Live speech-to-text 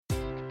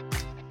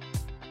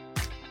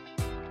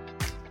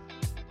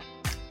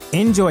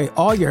Enjoy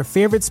all your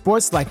favorite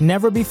sports like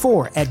never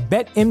before at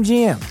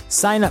BetMGM.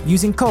 Sign up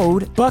using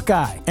code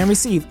Buckeye and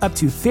receive up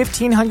to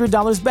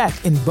 $1,500 back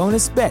in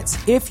bonus bets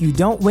if you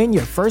don't win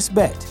your first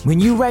bet. When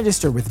you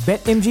register with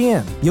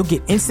BetMGM, you'll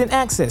get instant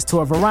access to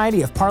a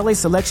variety of parlay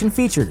selection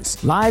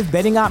features, live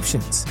betting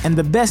options, and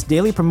the best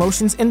daily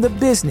promotions in the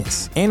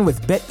business. And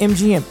with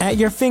BetMGM at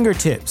your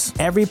fingertips,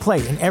 every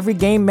play and every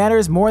game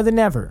matters more than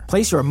ever.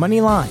 Place your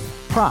money line,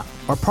 prop,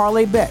 or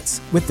parlay bets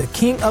with the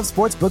king of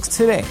sportsbooks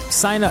today.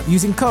 Sign up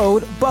using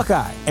code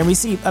Buckeye and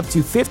receive up to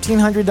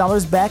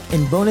 $1,500 back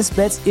in bonus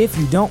bets if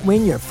you don't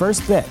win your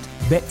first bet.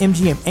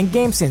 BetMGM and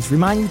GameSense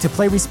remind you to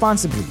play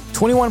responsibly.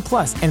 21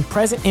 plus and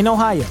present in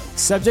Ohio,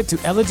 subject to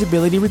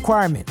eligibility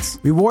requirements.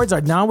 Rewards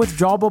are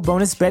non-withdrawable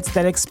bonus bets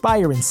that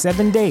expire in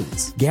 7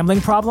 days. Gambling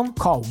problem?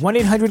 Call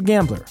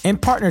 1-800-GAMBLER. In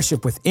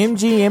partnership with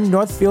MGM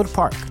Northfield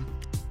Park.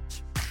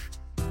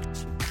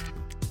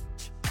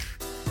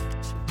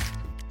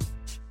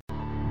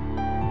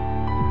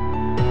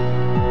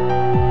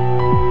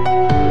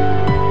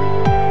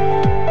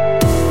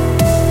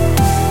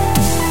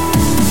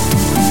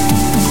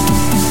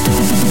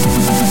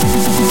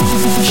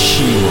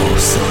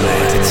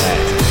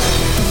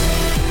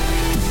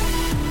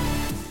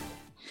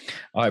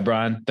 All right,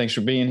 Brian, thanks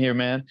for being here,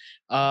 man.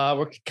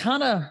 We're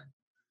kind of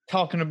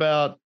talking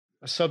about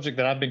a subject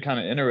that I've been kind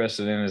of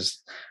interested in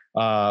is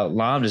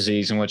Lyme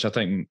disease, in which I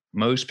think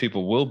most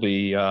people will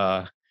be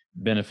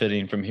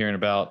benefiting from hearing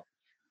about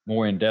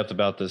more in depth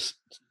about this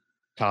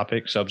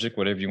topic, subject,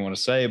 whatever you want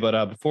to say.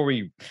 But before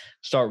we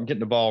start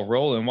getting the ball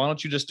rolling, why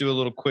don't you just do a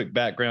little quick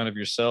background of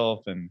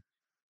yourself, and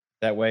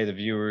that way the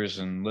viewers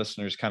and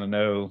listeners kind of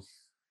know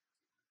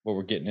what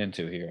we're getting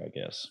into here, I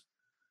guess.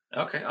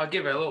 Okay, I'll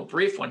give you a little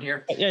brief one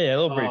here. Yeah, a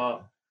little brief.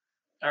 All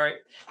right.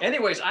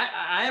 Anyways,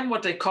 I am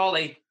what they call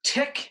a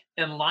tick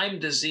and Lyme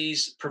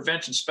disease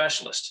prevention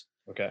specialist.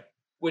 Okay.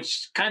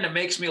 Which kind of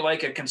makes me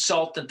like a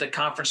consultant, a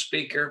conference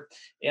speaker,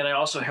 and I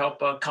also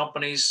help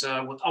companies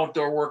with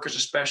outdoor workers,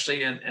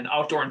 especially, and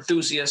outdoor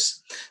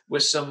enthusiasts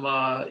with some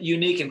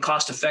unique and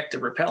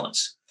cost-effective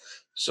repellents.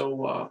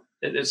 So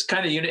it's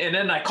kind of unique. And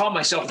then I call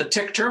myself the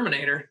tick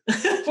terminator,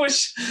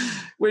 which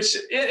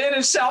in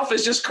itself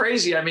is just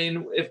crazy. I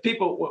mean, when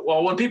people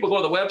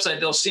go to the website,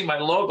 they'll see my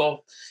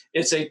logo.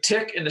 It's a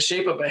tick in the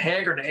shape of a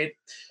hand grenade,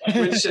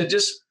 which I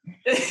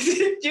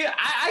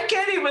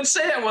can't even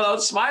say it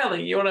without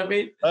smiling. You know what I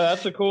mean?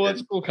 That's a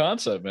cool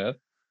concept, man.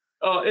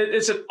 Oh,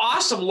 it's an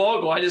awesome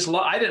logo. I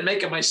didn't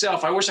make it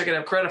myself. I wish I could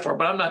have credit for it,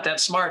 but I'm not that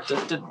smart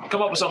to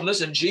come up with something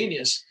this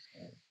ingenious.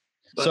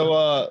 But,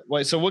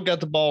 so what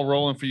got the ball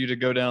rolling for you to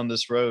go down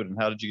this road, and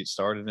how did you get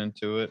started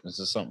into it? Is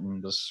this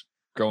something just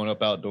growing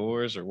up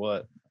outdoors or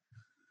what?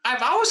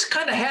 I've always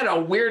kind of had a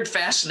weird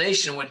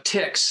fascination with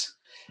ticks.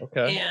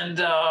 Okay. And,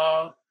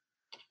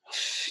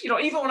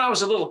 even when I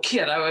was a little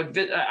kid,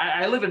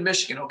 I live in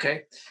Michigan.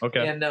 Okay.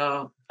 Okay. And,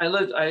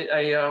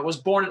 I was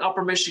born in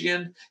Upper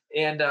Michigan,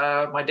 and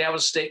my dad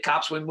was a state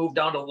cop, so we moved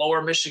down to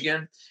Lower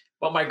Michigan.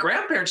 But my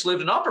grandparents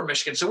lived in Upper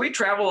Michigan, so we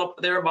travel up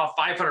there about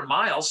 500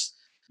 miles,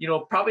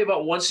 probably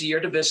about once a year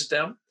to visit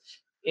them.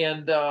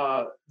 And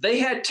they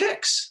had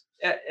ticks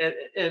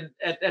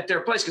at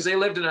their place because they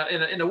lived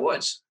in the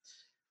woods.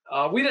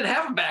 We didn't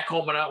have them back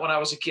home when I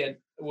was a kid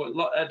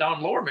down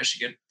in Lower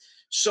Michigan.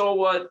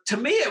 So to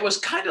me, it was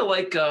kind of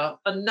like a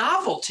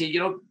novelty,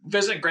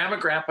 visiting grandma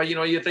and grandpa.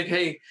 You think,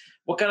 hey,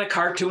 what kind of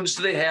cartoons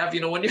do they have,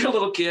 when you're a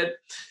little kid?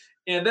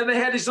 And then they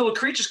had these little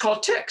creatures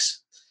called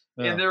ticks.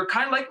 Yeah. And they were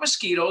kind of like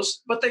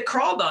mosquitoes, but they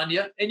crawled on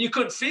you and you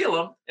couldn't feel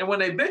them. And when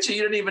they bit you,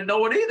 you didn't even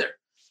know it either.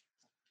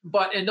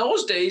 But in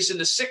those days, in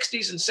the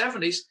 60s and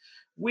 70s,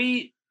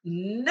 we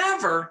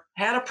never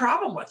had a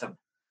problem with them,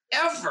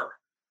 ever.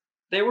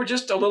 They were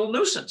just a little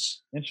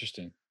nuisance.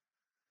 Interesting.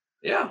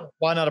 Yeah.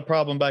 Why not a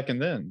problem back in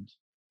then?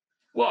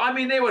 Well, I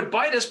mean, they would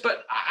bite us,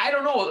 but I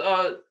don't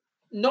know.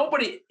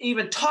 Nobody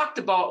even talked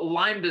about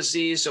Lyme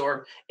disease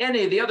or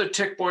any of the other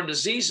tick-borne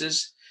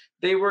diseases.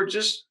 They were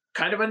just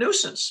kind of a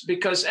nuisance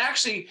because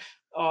actually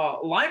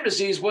Lyme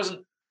disease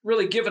wasn't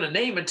really given a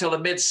name until the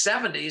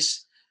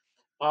mid-70s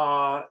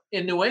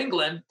in New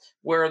England,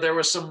 where there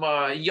was some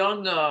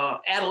young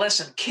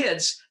adolescent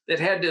kids that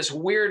had this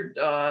weird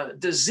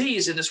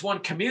disease in this one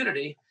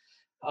community,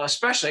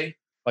 especially.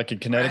 Like in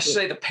Connecticut? I should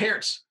say the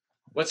parents.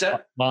 What's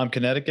that? Lyme,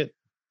 Connecticut?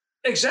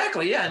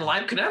 Exactly, yeah, in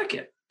Lyme,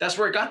 Connecticut. That's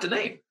where it got the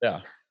name.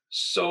 Yeah.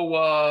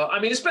 So,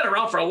 it's been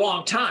around for a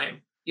long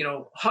time,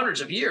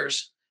 hundreds of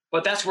years,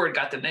 but that's where it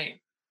got the name.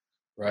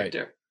 Right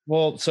there.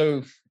 Well,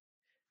 so,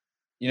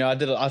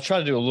 I tried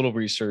to do a little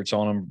research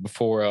on them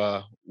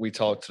before we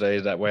talked today.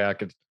 That way I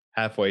could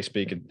halfway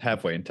speak and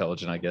halfway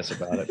intelligent, I guess,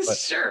 about it. But,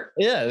 sure.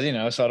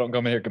 Yeah, so I don't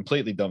come in here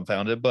completely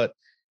dumbfounded. But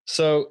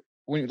so,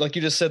 like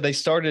you just said, they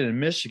started in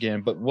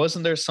Michigan, but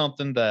wasn't there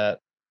something that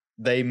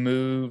they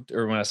moved,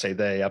 or when I say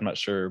they, I'm not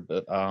sure,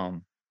 but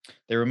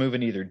they were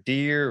moving either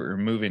deer or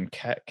moving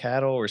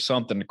cattle or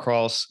something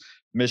across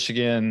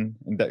Michigan,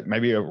 and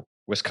maybe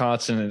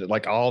Wisconsin, and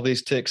like all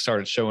these ticks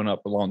started showing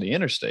up along the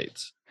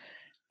interstates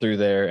through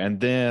there. And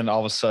then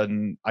all of a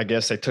sudden, I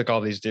guess they took all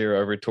these deer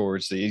over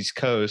towards the East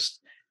Coast,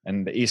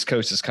 and the East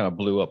Coast is kind of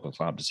blew up with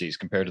Lyme disease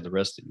compared to the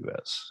rest of the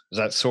U.S. Is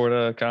that sort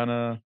of kind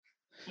of?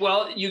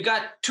 Well, you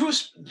got two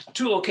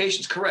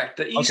locations correct.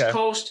 The East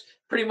Coast,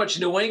 pretty much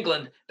New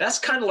England, that's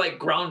kind of like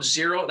ground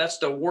zero. That's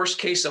the worst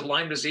case of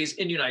Lyme disease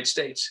in the United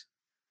States.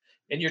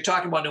 And you're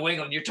talking about New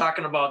England, you're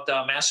talking about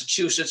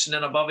Massachusetts, and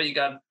then above it, you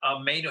got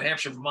Maine, New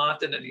Hampshire,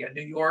 Vermont, and then you got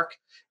New York.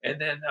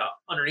 And then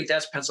underneath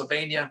that's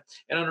Pennsylvania.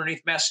 And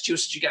underneath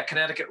Massachusetts, you got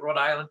Connecticut, Rhode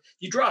Island.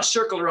 You draw a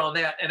circle around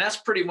that, and that's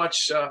pretty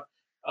much the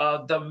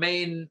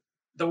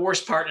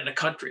worst part in the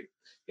country.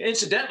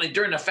 Incidentally,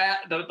 during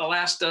the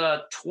last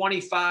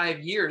 25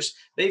 years,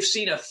 they've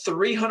seen a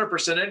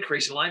 300%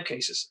 increase in Lyme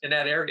cases in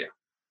that area.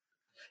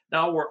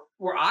 Now,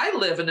 where I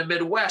live in the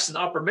Midwest, in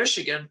Upper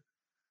Michigan,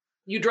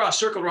 you draw a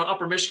circle around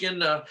Upper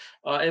Michigan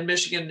and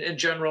Michigan in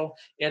general,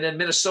 and then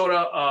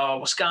Minnesota,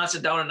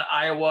 Wisconsin, down in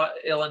Iowa,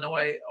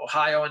 Illinois,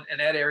 Ohio, and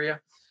that area.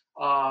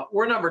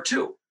 We're number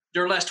 2.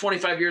 During the last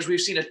 25 years,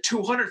 we've seen a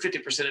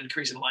 250%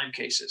 increase in Lyme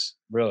cases.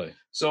 Really?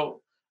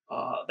 So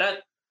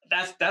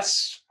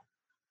that's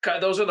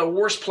those are the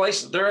worst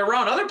places. They're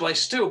around other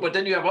places too, but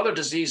then you have other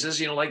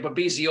diseases, like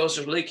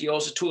babesiosis,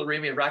 leishmaniasis,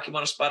 tularemia, Rocky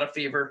Mountain spotted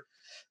fever,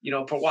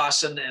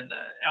 Powassan and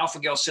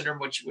alpha-gal syndrome,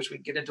 which we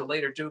can get into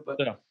later too. But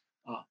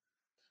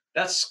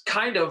that's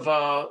kind of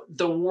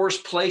the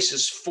worst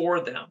places for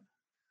them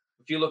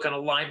if you look on a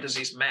Lyme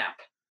disease map.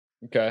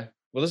 Okay.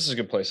 Well, this is a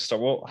good place to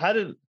start. Well, how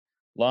did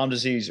Lyme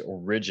disease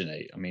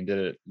originate? I mean, did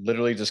it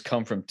literally just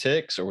come from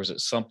ticks, or was it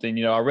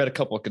something, I read a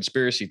couple of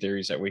conspiracy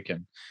theories that we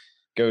can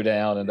go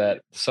down, and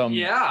that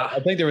I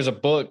think there was a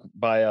book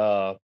by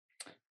I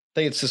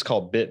think it's just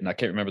called Bitten. I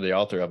can't remember the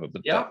author of it,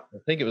 but I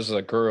think it was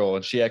a girl,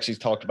 and she actually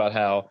talked about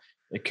how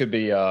it could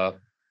be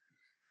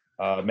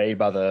made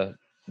by the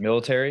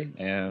military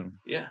and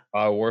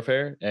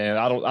warfare. And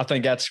I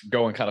think that's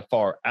going kind of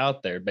far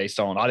out there based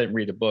on, I didn't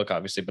read the book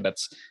obviously, but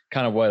that's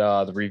kind of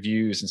what the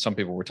reviews and some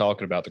people were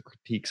talking about, the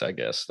critiques, I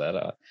guess,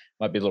 that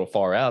might be a little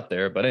far out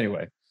there. But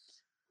anyway.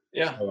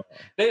 Yeah,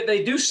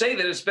 they do say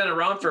that it's been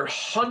around for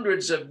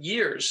hundreds of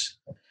years.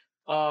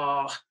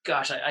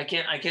 Gosh, I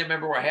can't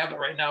remember where I have it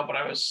right now, but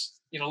I was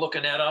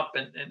looking that up,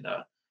 and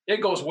it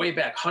goes way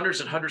back,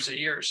 hundreds and hundreds of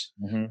years,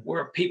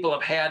 where people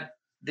have had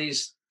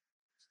these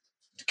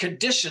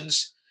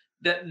conditions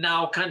that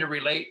now kind of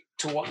relate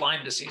to what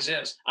Lyme disease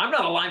is. I'm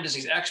not a Lyme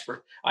disease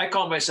expert. I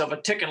call myself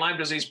a tick and Lyme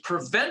disease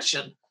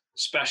prevention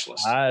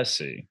specialist. I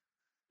see.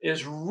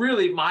 Is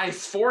really my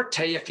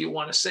forte, if you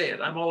want to say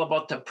it. I'm all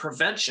about the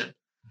prevention.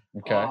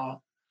 Okay.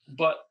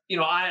 But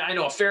I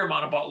know a fair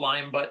amount about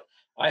Lyme, but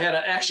I had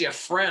actually a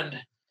friend.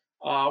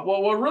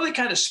 What really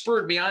kind of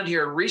spurred me on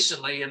here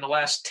recently in the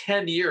last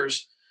 10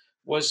 years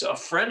was a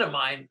friend of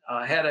mine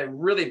had a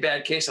really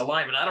bad case of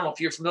Lyme. And I don't know if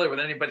you're familiar with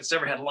anybody that's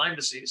ever had Lyme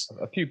disease.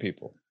 A few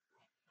people.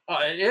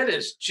 It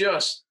is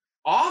just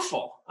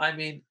awful. I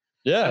mean,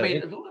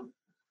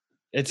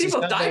 it's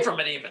people die from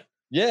it even.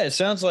 Yeah, it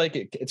sounds like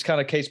it's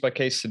kind of case by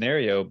case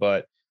scenario,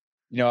 but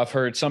I've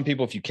heard some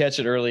people, if you catch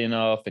it early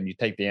enough and you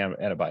take the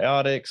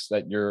antibiotics,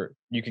 that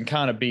you can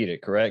kind of beat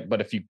it, correct?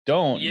 But if you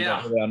don't, you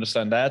don't really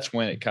understand, that's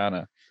when it kind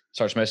of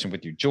starts messing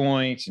with your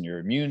joints and your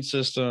immune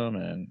system,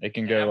 and it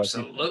can go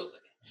absolutely.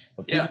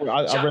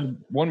 I read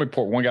one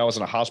report, one guy was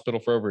in a hospital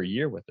for over a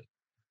year with it.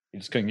 He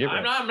just couldn't get rid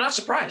of it. I'm not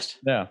surprised.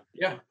 Yeah.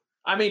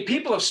 I mean,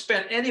 people have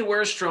spent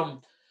anywhere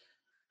from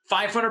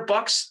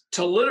 $500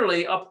 to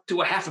literally up to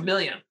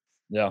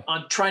 $500,000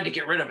 on trying to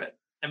get rid of it.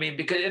 I mean,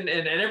 because and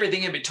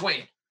everything in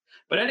between.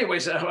 But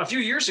anyways, a few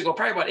years ago,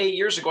 probably about 8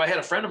 years ago, I had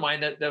a friend of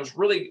mine that was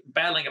really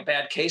battling a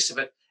bad case of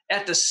it.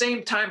 At the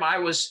same time, I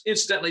was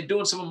incidentally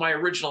doing some of my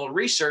original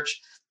research,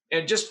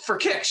 and just for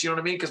kicks, you know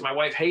what I mean? Because my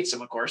wife hates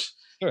him, of course.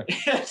 Sure.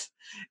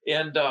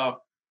 and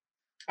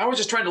I was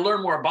just trying to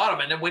learn more about him.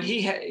 And then when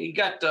he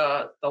got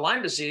the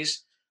Lyme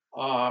disease,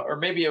 or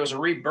maybe it was a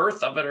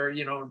rebirth of it, or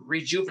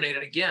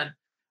rejuvenated again,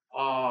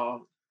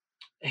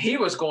 he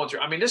was going through.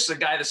 I mean, this is a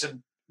guy that's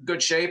in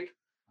good shape.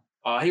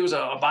 He was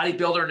a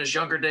bodybuilder in his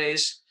younger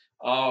days.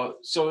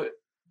 So,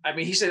 I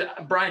mean, he said,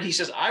 Brian, he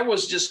says, I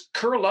was just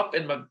curled up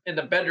in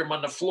the bedroom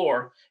on the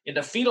floor in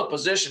the fetal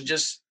position,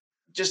 just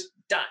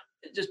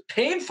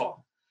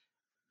painful.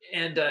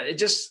 And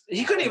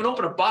he couldn't even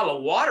open a bottle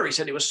of water. He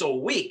said he was so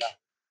weak.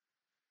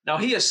 Now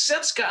he has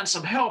since gotten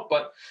some help,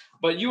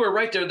 but you were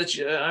right there that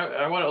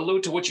I want to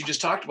allude to what you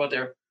just talked about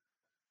there.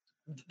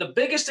 The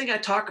biggest thing I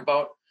talk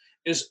about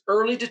is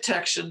early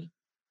detection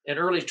and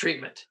early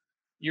treatment.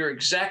 You're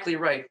exactly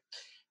right.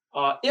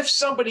 If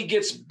somebody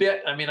gets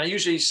bit, I mean, I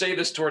usually say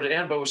this toward the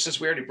end, but since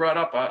we already brought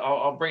up,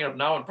 I'll bring it up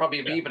now and probably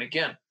even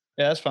again.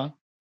 Yeah, that's fine.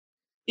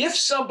 If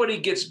somebody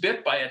gets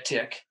bit by a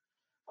tick,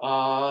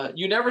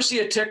 you never see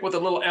a tick with a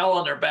little L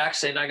on their back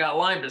saying, I got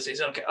Lyme disease.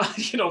 Okay.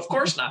 Of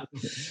course not.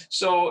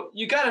 So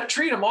you got to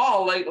treat them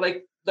all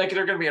like they're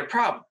going to be a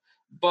problem.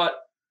 But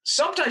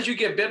sometimes you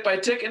get bit by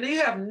a tick and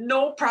you have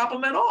no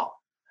problem at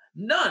all.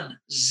 None,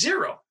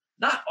 zero.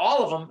 Not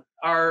all of them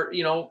are,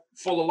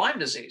 full of Lyme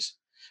disease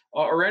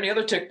or any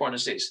other tick-borne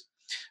disease.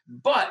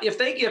 But if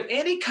they give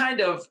any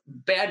kind of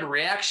bad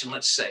reaction,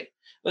 let's say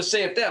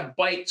if that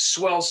bite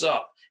swells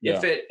up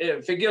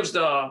If it gives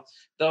the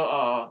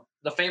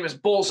famous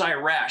bullseye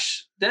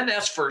rash, then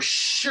that's for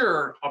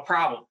sure a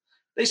problem.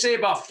 They say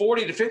about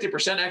 40 to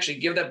 50% actually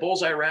give that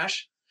bullseye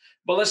rash.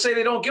 But let's say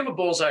they don't give a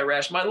bullseye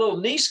rash. My little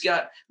niece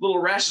got little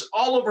rashes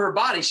all over her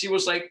body. She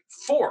was like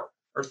 4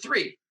 or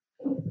 3.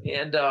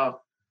 And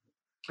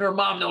her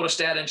mom noticed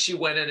that, and she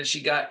went in and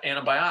she got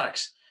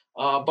antibiotics.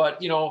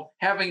 But,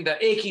 having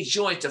the achy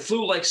joint, the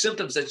flu-like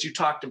symptoms that you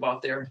talked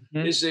about there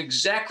is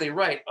exactly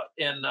right.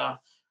 And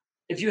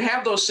if you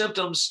have those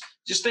symptoms,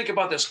 just think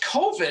about this.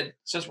 COVID,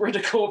 since we're in the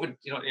COVID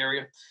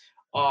area,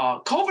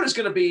 COVID is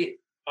going to be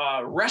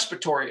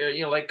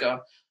respiratory,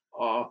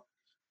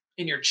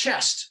 in your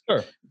chest,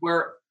 sure,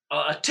 where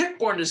a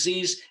tick-borne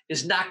disease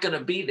is not going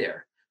to be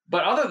there.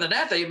 But other than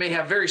that, they may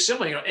have very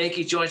similar,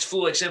 achy joints,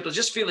 flu-like symptoms,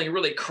 just feeling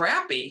really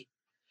crappy.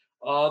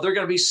 They're going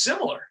to be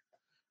similar.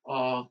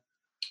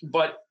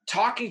 But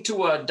talking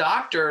to a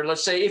doctor,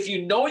 let's say if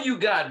you know you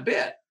got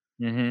bit,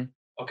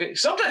 okay,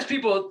 sometimes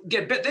people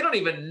get bit, they don't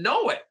even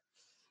know it.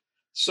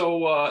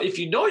 So if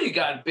you know you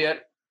got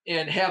bit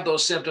and have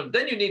those symptoms,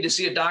 then you need to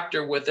see a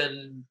doctor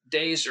within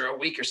days or a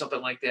week or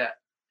something like that.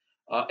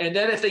 And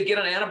then if they get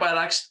on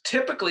antibiotics,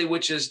 typically,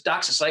 which is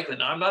doxycycline.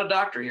 Now, I'm not a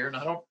doctor here, and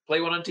I don't play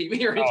one on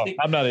TV or anything.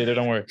 I'm not either.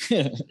 Don't worry.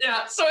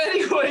 Yeah. So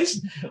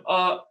anyways,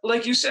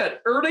 like you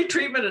said, early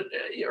treatment,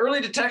 early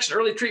detection,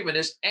 early treatment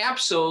is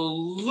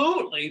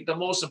absolutely the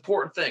most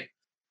important thing,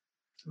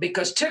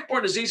 because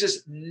tick-borne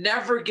diseases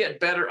never get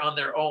better on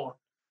their own.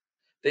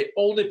 They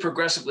only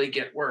progressively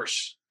get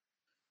worse.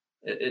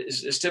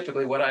 Is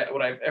typically what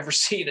I've ever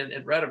seen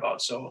and read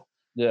about. So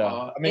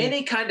yeah,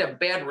 any kind of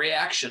bad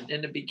reaction in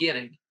the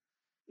beginning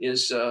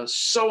is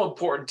so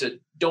important to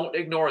don't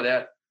ignore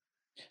that.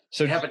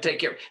 So have it take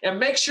care, and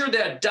make sure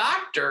that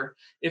doctor,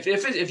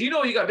 if you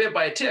know you got bit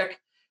by a tick,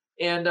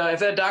 and if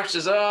that doctor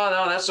says, "Oh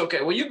no, that's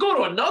okay," well, you go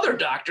to another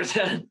doctor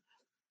then,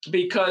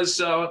 because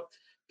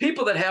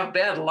people that have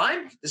bad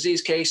Lyme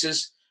disease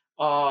cases,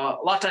 a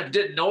lot of times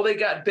didn't know they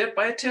got bit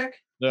by a tick,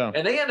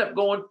 and they end up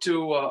going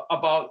to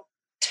about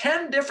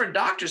 10 different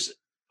doctors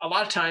a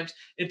lot of times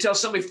until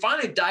somebody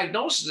finally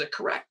diagnoses it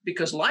correct,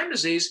 because Lyme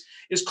disease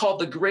is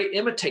called the great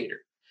imitator.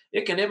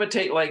 It can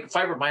imitate like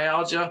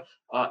fibromyalgia,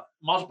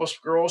 multiple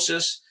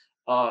sclerosis,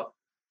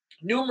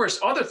 numerous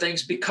other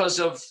things because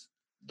of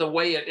the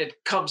way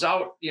it comes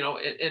out,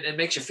 and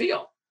makes you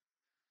feel.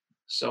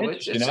 So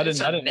it's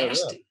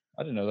nasty.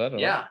 I didn't know that.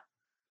 Yeah.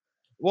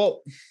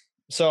 Well,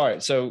 sorry.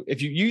 So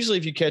if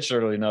you catch it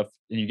early enough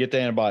and you get the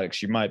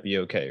antibiotics, you might be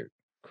okay.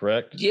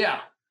 Correct?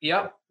 Yeah.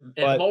 Yep.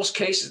 In most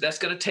cases, that's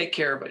going to take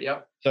care of it.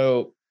 Yep.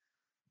 So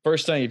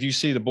first thing, if you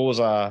see the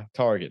bullseye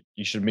target,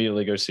 you should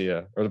immediately go see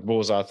or the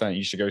bullseye thing,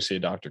 you should go see a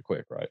doctor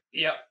quick, right?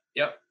 Yep.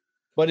 Yep.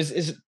 But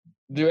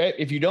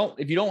if you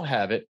don't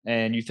have it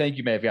and you think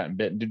you may have gotten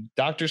bitten, do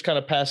doctors kind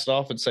of pass it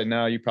off and say,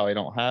 no, you probably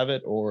don't have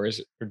it? Or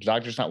do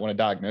doctors not want to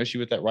diagnose you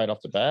with that right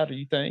off the bat, do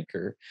you think?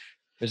 Or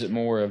is it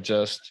more of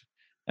just,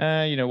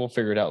 we'll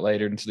figure it out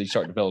later until you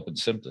start developing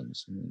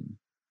symptoms?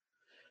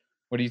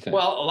 What do you think?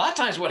 Well, a lot of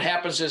times what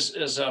happens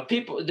is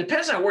people, it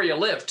depends on where you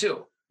live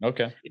too.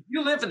 Okay. If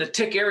you live in the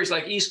tick areas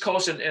like East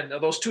Coast and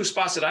those 2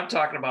 spots that I'm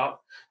talking about,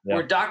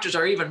 where doctors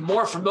are even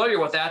more familiar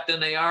with that than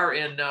they are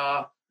in,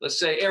 let's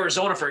say,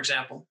 Arizona, for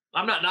example.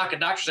 I'm not knocking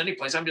doctors any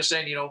place. I'm just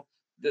saying,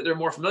 they're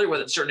more familiar with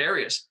it in certain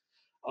areas.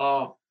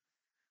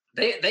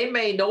 They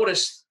may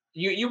notice,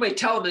 you may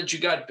tell them that you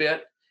got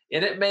bit,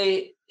 and it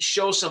may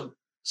show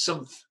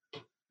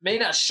may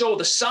not show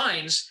the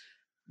signs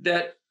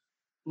that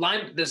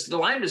the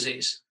Lyme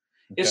disease.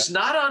 Okay. It's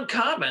not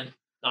uncommon.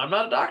 I'm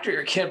not a doctor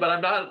here, kid,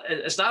 but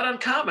it's not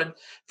uncommon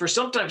for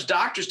sometimes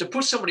doctors to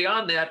put somebody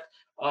on that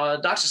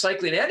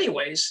doxycycline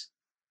anyways,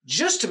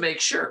 just to make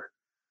sure.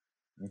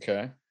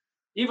 Okay.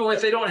 Even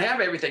if they don't have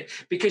everything,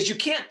 because you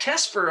can't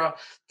test for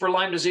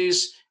Lyme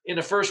disease in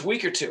the first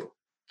week or 2.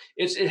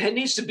 It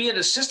needs to be in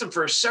the system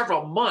for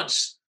several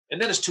months,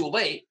 and then it's too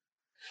late.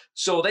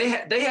 So they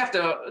have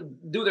to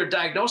do their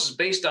diagnosis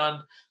based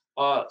on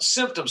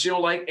symptoms,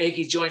 like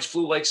achy joints,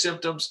 flu-like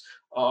symptoms,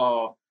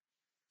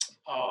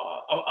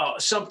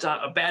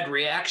 sometimes a bad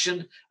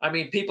reaction. I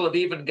mean, people have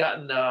even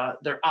gotten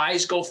their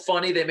eyes go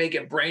funny. They may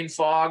get brain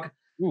fog.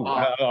 Ooh,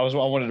 I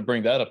wanted to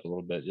bring that up a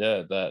little bit.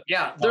 Yeah, that.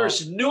 Yeah,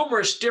 there's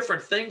numerous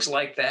different things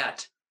like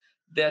that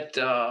they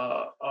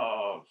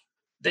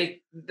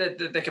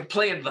can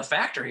play into the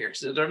factor here.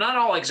 So they're not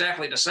all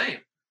exactly the same.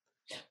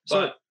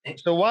 So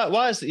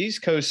why is the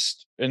East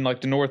Coast and like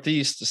the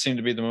Northeast seem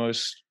to be the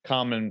most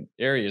common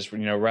areas,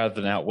 rather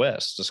than out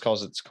west? Just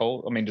because it's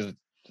cold? I mean, does the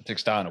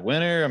ticks die in the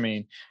winter? I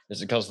mean,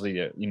 is it because of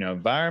the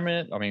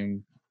environment? I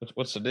mean,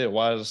 what's the deal?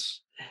 Why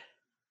does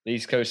the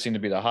East Coast seem to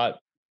be the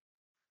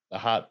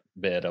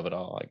hotbed of it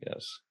all, I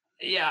guess?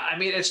 Yeah, I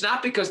mean, it's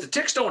not because the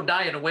ticks don't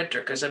die in the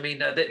winter, because they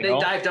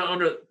dive down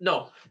under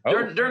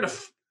during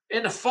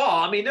in the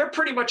fall. I mean, they're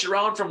pretty much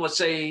around from, let's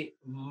say,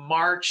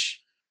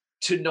 March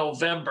to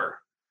November.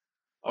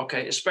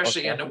 Okay,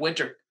 especially in the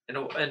winter, in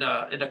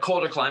a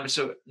colder climate.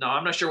 So no,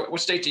 I'm not sure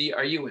what state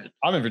are you in?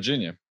 I'm in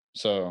Virginia.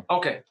 So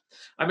okay,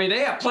 I mean,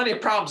 they have plenty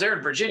of problems there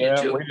in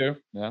Virginia too. We do.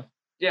 Yeah.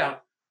 Yeah.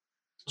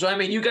 So, I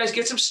mean, you guys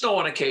get some snow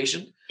on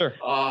occasion. Sure.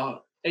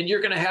 And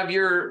you're going to have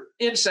your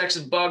insects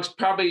and bugs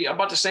probably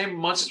about the same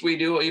months as we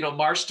do,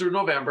 March through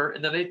November,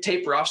 and then they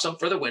taper off some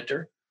for the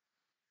winter.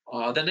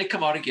 Then they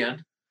come out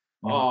again.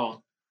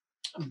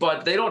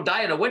 But they don't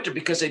die in the winter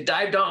because they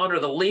dive down under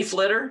the leaf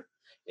litter.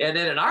 And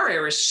then in our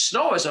area,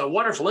 snow is a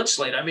wonderful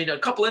insulator. I mean, a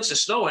couple inches of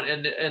snow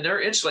and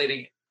they're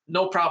insulating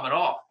no problem at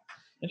all.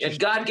 And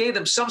God gave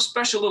them some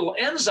special little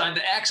enzyme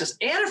that acts as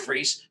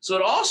antifreeze, so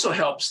it also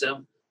helps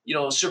them,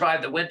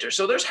 survive the winter.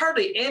 So there's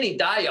hardly any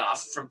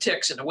die-off from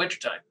ticks in the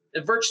wintertime,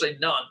 and virtually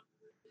none.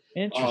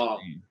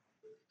 Interesting.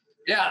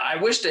 Yeah, I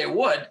wish they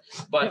would,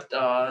 but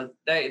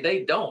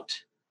they don't.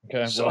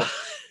 Okay. So.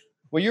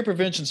 Well, you're a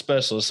prevention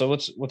specialist, so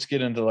let's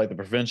get into like the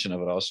prevention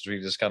of it all. So we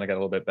just kind of got a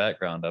little bit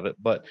background of it.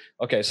 But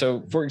okay,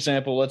 so for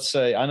example, let's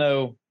say I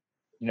know,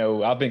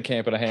 I've been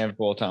camping a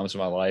handful of times in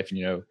my life, and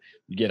you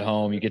get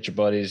home, you get your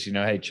buddies,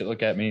 hey,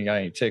 look at me, you got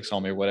any ticks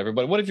on me or whatever.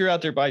 But what if you're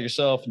out there by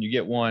yourself and you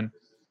get one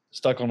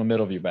stuck on the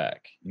middle of your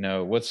back?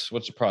 What's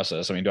the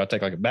process? I mean, do I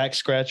take like a back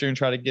scratcher and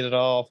try to get it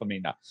off? I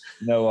mean,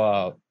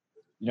 my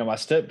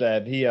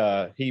stepdad,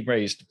 he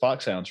raised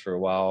foxhounds for a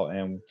while,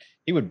 and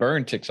he would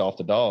burn ticks off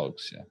the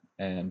dogs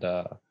and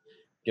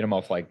get them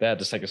off like that.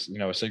 Just take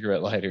a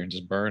cigarette lighter and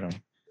just burn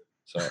them.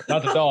 So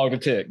not the dog, the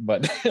tick,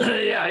 but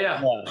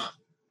yeah.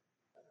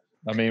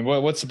 I mean,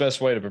 what's the best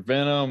way to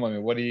prevent them? I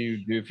mean, what do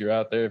you do if you're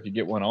out there, if you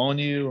get one on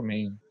you? I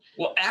mean,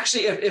 well,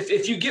 actually,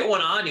 if you get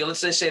one on you,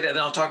 let's say that, then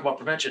I'll talk about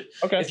prevention.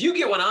 Okay. If you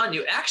get one on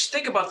you, actually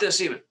think about this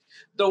even.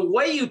 The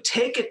way you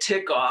take a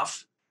tick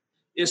off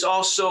is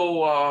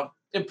also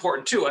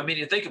important too. I mean,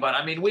 you think about it.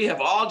 I mean, we have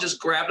all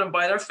just grabbed them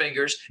by their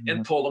fingers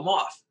and pulled them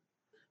off.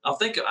 I'll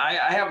think I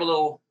have a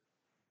little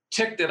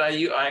tick that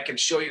I can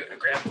show you. I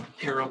grab it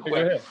here real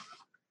quick.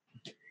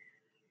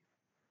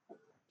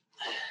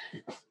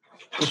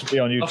 This should be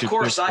on YouTube. Of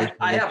course, I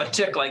have a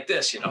tick like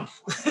this,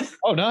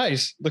 Oh,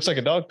 nice. Looks like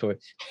a dog toy.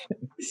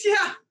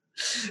 Yeah.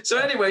 So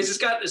anyways,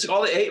 it's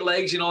all the 8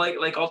 legs,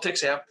 like all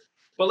ticks have.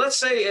 But let's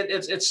say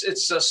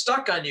it's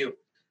stuck on you.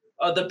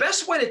 The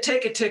best way to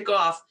take a tick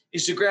off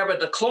is to grab it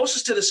the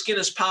closest to the skin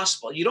as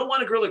possible. You don't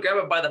want to really grab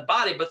it by the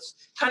body, but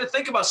kind of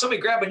think about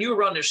somebody grabbing you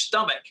around their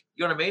stomach.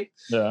 You know what I mean?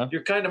 Yeah.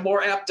 You're kind of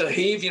more apt to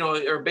heave,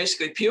 or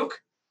basically puke.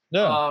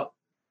 Yeah.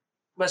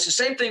 But it's the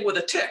same thing with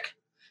a tick,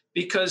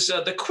 because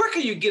the quicker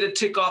you get a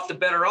tick off, the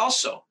better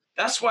also.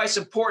 That's why it's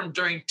important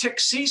during tick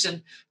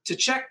season to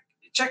check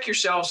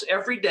yourselves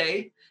every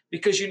day,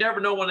 because you never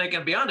know when they're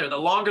going to be on there. The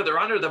longer they're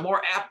under, the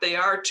more apt they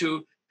are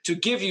to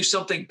give you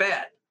something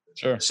bad.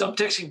 Sure. Some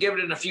ticks can give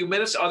it in a few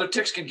minutes. Other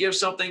ticks can give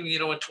something,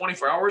 in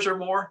 24 hours or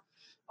more.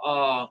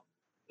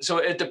 So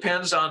it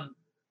depends on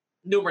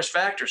numerous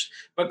factors.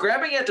 But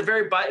grabbing at the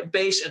very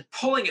base and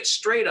pulling it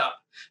straight up.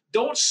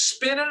 Don't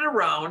spin it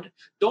around.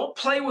 Don't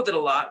play with it a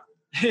lot.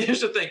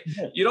 Here's the thing.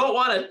 You don't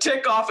want to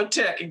tick off a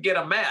tick and get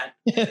them mad.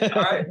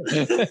 All right.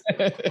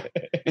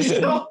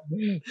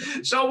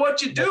 So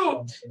what you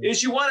do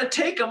is you want to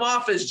take them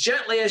off as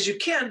gently as you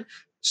can.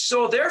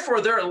 So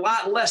therefore, they're a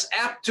lot less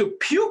apt to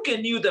puke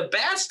in you the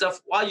bad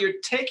stuff while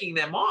you're taking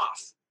them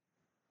off.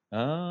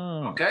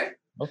 Oh. Okay.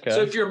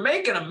 So if you're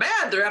making them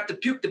mad, they're apt to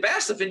puke the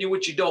bad stuff in you,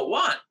 which you don't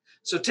want.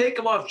 So take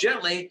them off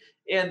gently.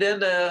 And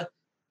then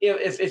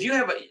if you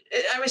have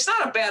it's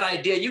not a bad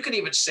idea. You can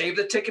even save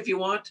the tick if you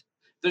want.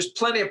 There's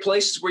plenty of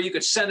places where you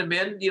could send them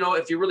in,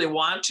 if you really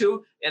want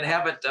to, and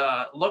have it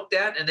looked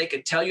at, and they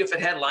could tell you if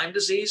it had Lyme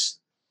disease.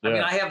 Yeah. I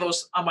mean, I have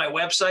those on my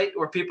website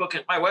where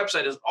my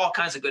website has all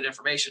kinds of good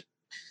information.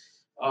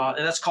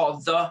 And that's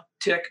called The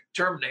Tick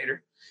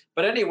Terminator.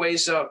 But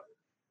anyways, so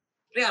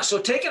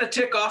taking a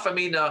tick off, I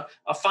mean, a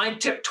fine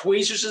tip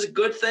tweezers is a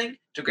good thing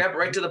to grab it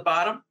right to the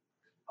bottom.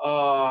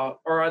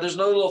 Or there's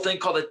another little thing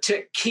called a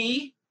tick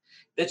key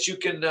that you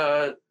can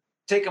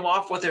take them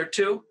off with there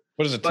too.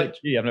 What is a tick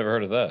key? I've never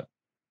heard of that.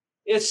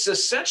 It's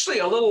essentially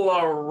a little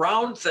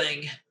round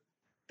thing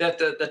that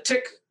the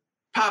tick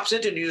pops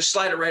into, and you just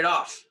slide it right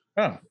off.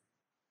 Oh.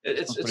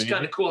 It's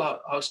kind of cool how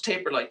it's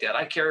tapered like that.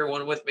 I carry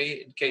one with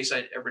me in case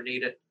I ever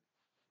need it.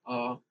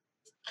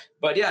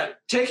 But yeah,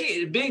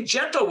 being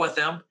gentle with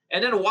them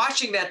and then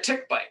watching that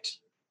tick bite.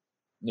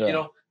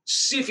 Yeah.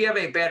 See if you have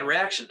any bad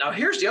reaction. Now,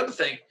 here's the other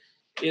thing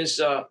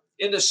is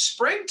in the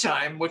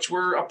springtime, which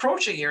we're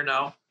approaching here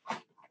now,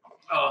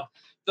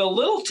 the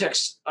little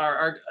ticks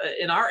are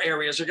in our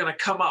areas are going to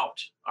come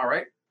out. All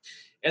right.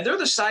 And they're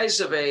the size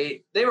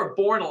they were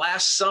born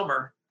last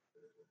summer.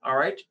 All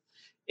right.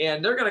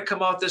 And they're going to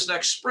come out this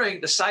next spring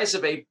the size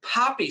of a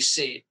poppy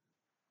seed.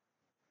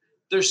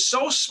 They're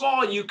so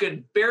small you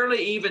can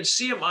barely even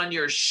see them on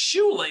your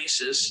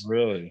shoelaces,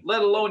 really,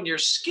 let alone your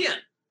skin.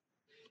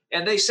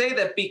 And they say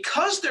that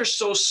because they're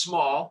so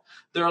small,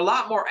 you're a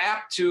lot more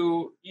apt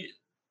to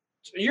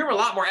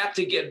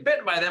get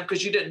bitten by them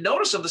because you didn't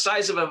notice them the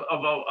size of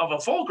a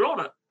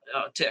full-grown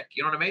tick.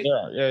 You know what I mean?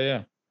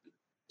 Yeah.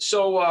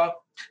 So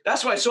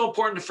that's why it's so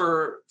important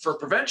for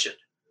prevention.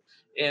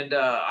 And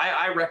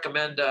I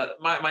recommend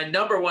my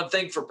number one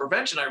thing for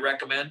prevention I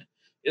recommend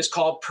is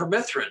called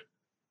permethrin.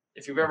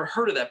 If you've ever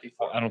heard of that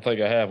before. I don't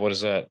think I have. What is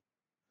that?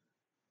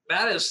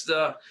 That is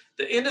the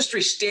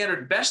industry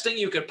standard, best thing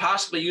you could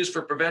possibly use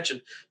for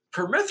prevention.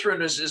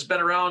 Permethrin has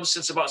been around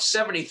since about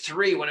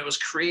 73 when it was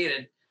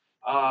created.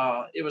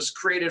 It was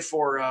created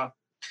for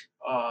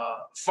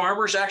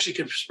farmers actually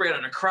could spray it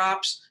on their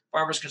crops.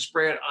 Farmers can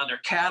spray it on their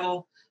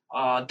cattle.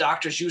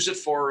 Doctors use it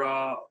for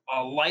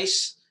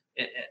lice,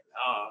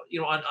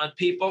 on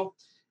people.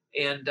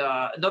 And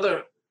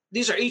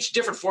these are each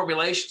different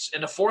formulations.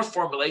 And the fourth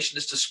formulation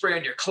is to spray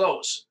on your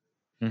clothes.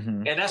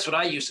 Mm-hmm. And that's what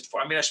I use it for.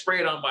 I mean, I spray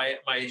it on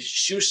my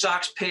shoes,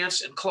 socks,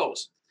 pants, and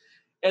clothes.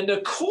 And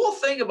the cool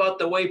thing about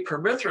the way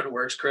permethrin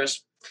works,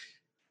 Chris,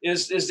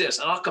 is this,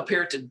 and I'll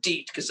compare it to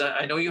DEET because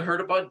I know you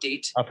heard about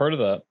DEET. I've heard of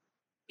that.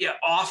 Yeah,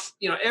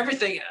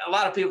 everything. A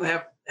lot of people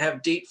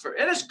have DEET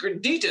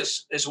DEET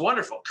is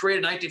wonderful. Created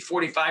in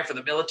 1945 for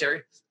the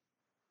military.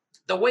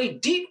 The way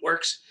DEET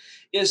works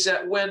is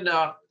that when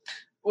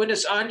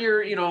it's on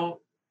your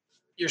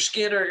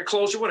skin or your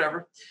clothes or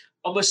whatever,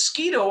 a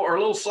mosquito or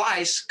little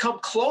flies come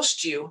close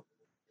to you,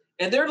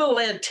 and their little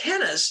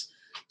antennas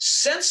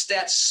sense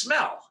that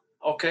smell,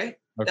 okay?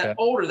 That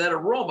odor, that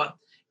aroma,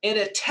 and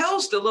it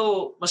tells the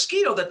little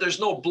mosquito that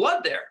there's no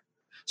blood there.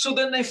 So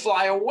then they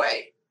fly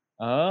away.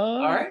 Oh,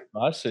 all right.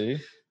 I see.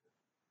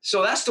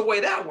 So that's the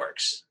way that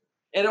works.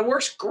 And it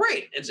works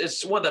great.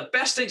 It's one of the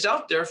best things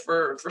out there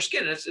for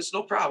skin. It's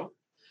no problem.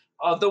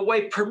 The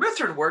way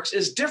permethrin works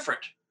is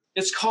different.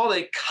 It's called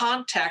a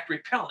contact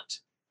repellent.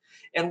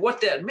 And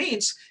what that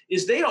means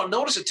is they don't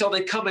notice it till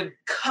they come in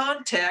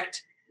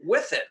contact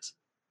with it.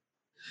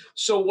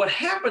 So what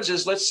happens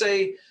is, let's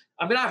say,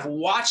 I've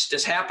watched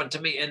this happen to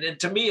me, and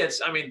to me,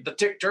 the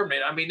tick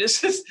terminator.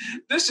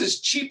 this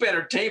is cheap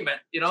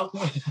entertainment,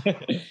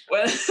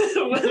 when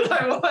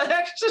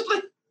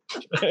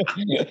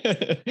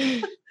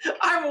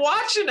I'm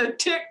watching a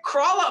tick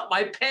crawl up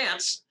my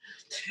pants,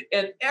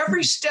 and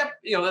every step,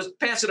 the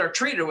pants that are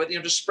treated with,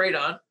 just sprayed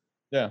on.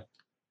 Yeah.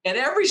 And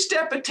every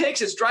step it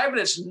takes, it's driving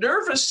its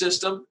nervous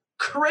system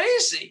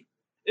crazy.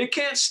 It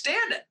can't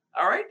stand it.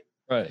 All right.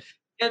 Right.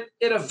 And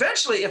it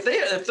eventually, if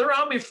they're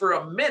on me for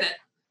a minute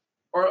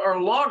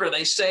or longer,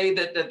 they say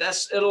that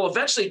it'll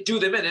eventually do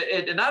them in.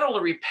 It not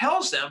only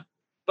repels them,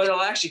 but it'll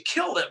actually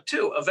kill them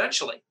too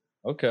eventually.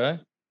 Okay.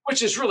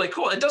 Which is really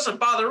cool. It doesn't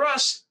bother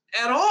us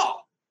at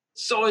all.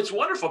 So it's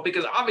wonderful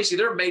because obviously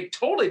they're made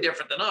totally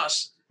different than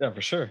us. Yeah,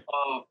 for sure.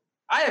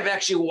 I have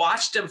actually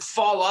watched them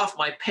fall off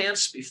my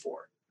pants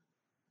before.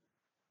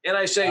 And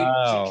I say,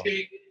 wow.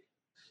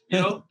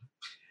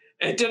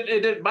 It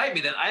didn't bite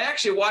me then. I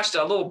actually watched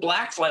a little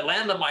black fly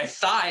land on my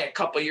thigh a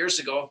couple of years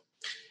ago.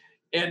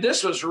 And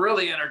this was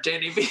really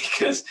entertaining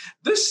because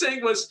this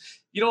thing was,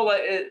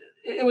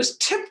 it was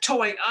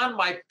tiptoeing on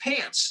my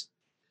pants,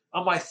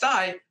 on my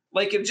thigh,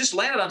 like it just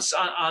landed on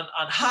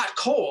hot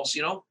coals,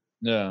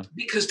 Yeah.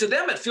 Because to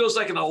them, it feels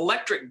like an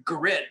electric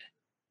grid.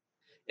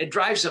 It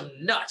drives them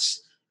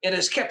nuts. And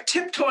it's kept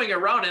tiptoeing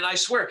around. And I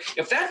swear,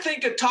 if that thing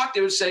could talk,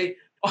 they would say,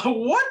 oh,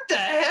 what the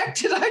heck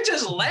did I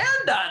just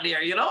land on here?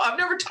 I've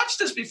never touched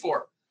this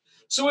before.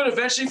 So it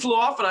eventually flew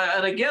off.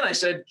 And again, I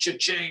said,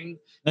 cha-ching,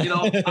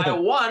 I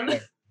won.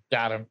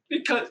 Got him.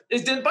 Because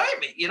it didn't bite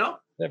me, Yeah,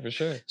 for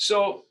sure.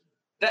 So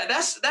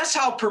that's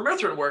how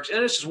permethrin works.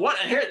 And it's one.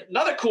 And here,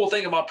 another cool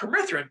thing about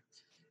permethrin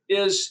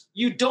is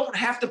you don't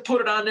have to put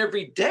it on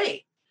every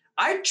day.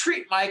 I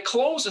treat my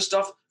clothes and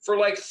stuff for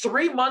like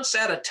 3 months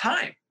at a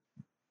time.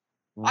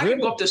 Really? I can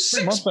go up to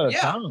 6 months at a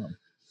time.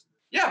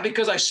 Yeah,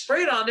 because I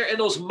spray it on there and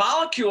those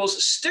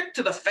molecules stick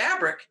to the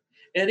fabric,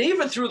 and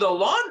even through the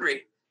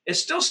laundry, it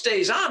still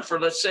stays on for,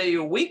 let's say,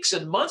 weeks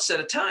and months at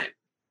a time.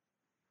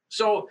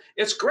 So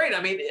it's great.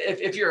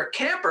 If you're a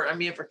camper,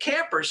 for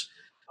campers,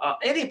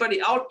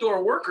 anybody,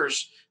 outdoor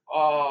workers,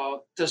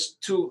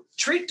 to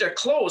treat their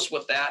clothes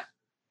with that,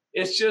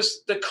 it's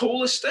just the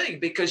coolest thing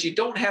because you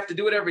don't have to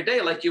do it every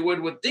day like you would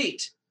with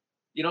DEET,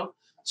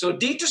 So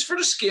DEET is for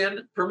the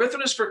skin,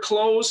 permethrin is for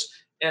clothes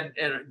and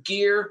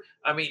gear.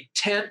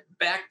 Tent,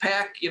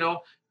 backpack,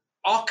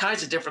 all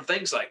kinds of different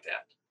things like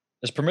that.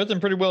 Is permethrin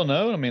pretty well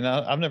known?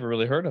 I've never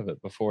really heard of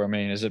it before.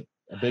 Is it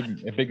a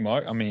big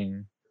mark?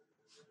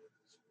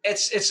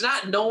 It's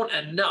not known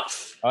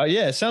enough.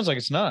 Yeah, it sounds like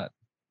it's not.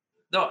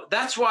 No,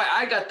 that's why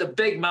I got the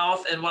big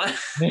mouth. And when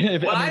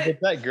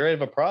it's that great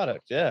of a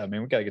product, yeah. We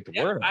got to get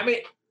the word.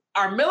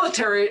 Our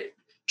military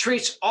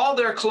treats all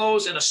their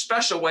clothes in a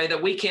special way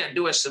that we can't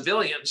do as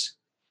civilians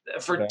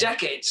for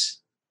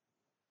decades.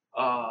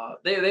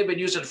 They've been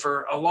using it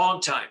for a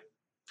long time.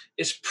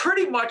 It's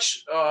pretty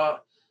much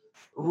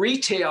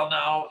retail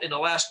now in the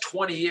last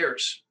 20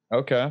 years.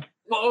 Okay.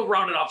 Well, we'll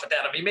round it off at that.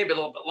 Maybe a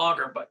little bit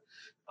longer, but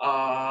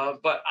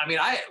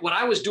when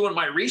I was doing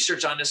my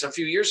research on this a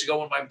few years ago,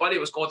 when my buddy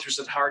was going through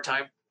such a hard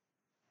time,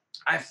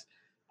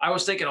 I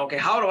was thinking, okay,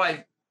 how do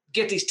I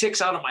get these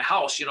ticks out of my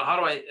house? How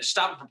do I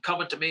stop them from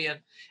coming to me?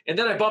 And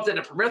then I bumped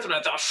into permethrin.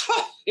 I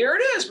thought, here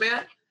it is,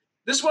 man.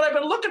 This is what I've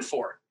been looking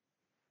for.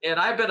 And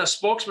I've been a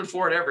spokesman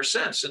for it ever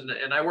since.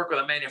 And I work with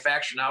a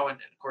manufacturer now. And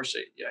of course,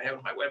 I have it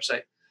on my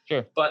website.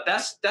 Sure. But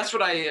that's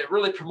what I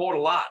really promote a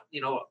lot.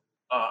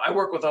 I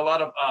work with a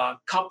lot of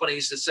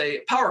companies that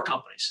say power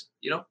companies,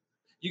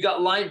 You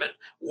got linemen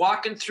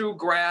walking through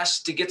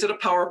grass to get to the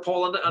power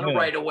pole on the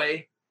right of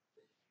way.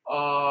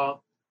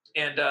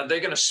 And they're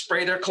going to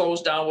spray their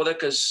clothes down with it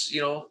because,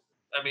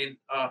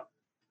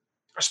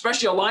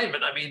 especially a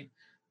lineman. I mean,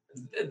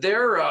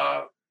 they're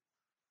at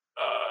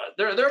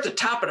the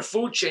top of the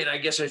food chain, I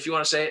guess, if you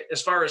want to say,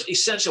 as far as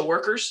essential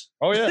workers.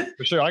 Oh yeah,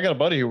 for sure. I got a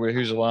buddy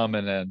who's a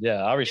lineman, and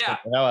I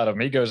respect the hell out of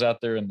him. He goes out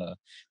there in the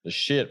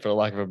shit, for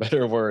lack of a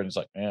better word. It's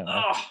like, man,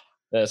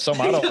 that's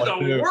something I don't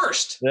want to do. The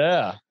worst.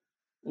 Yeah.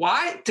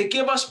 Why? To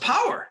give us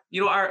power.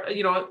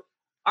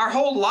 Our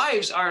whole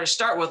lives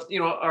start with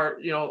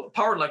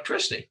power and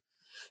electricity.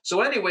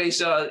 So, anyways,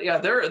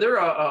 they're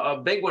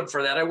a big one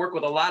for that. I work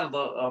with a lot of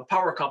the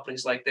power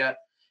companies like that,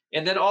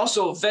 and then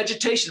also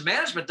vegetation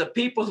management. The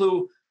people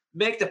who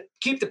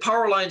keep the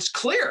power lines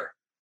clear.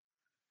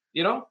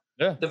 The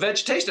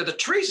vegetation of the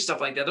trees and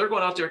stuff like that. They're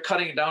going out there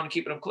cutting it down and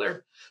keeping them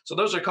clear. So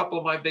those are a couple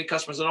of my big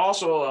customers, and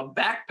also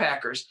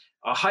backpackers,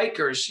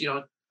 hikers.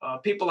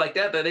 People like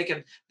that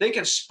they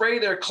can spray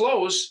their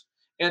clothes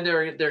and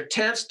their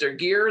tents, their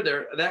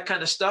gear, that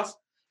kind of stuff,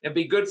 and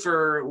be good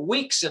for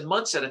weeks and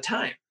months at a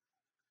time.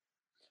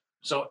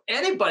 So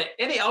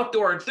any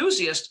outdoor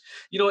enthusiast,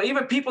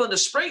 even people in the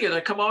spring here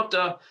that come out,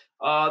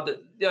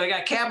 they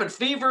got cabin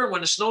fever.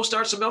 When the snow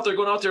starts to melt, they're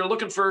going out there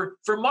looking for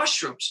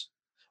mushrooms,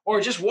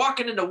 or just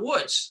walking in the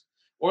woods,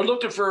 or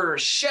looking for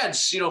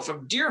sheds,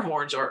 from deer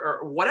horns or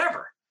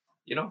whatever,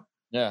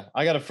 Yeah,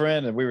 I got a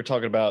friend, and we were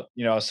talking about,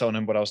 I was telling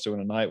him what I was doing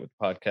tonight with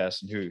the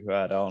podcast and who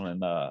I had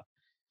on,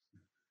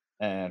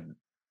 and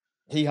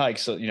he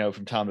hikes,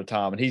 from time to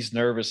time, and he's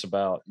nervous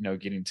about,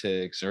 getting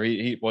ticks, or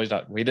he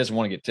doesn't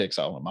want to get ticks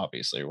on him,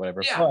 obviously, or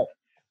whatever. Yeah.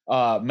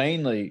 But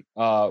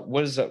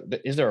what is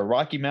that? Is there a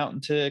Rocky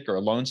Mountain tick or a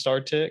Lone Star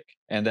tick?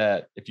 And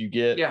that if you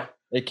get,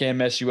 it can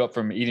mess you up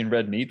from eating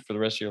red meat for the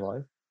rest of your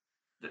life.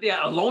 Yeah,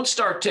 a Lone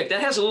Star tick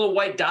that has a little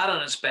white dot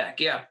on its back.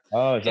 Yeah.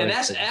 Oh, and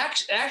that's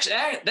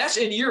actually that's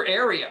in your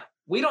area.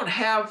 We don't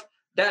have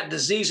that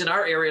disease in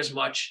our area as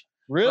much.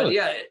 Really?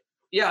 But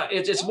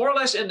it's more or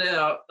less in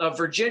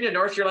Virginia,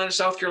 North Carolina,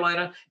 South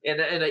Carolina, and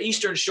the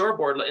eastern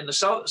shoreboard, in the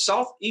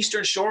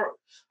southeastern shore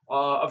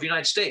of the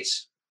United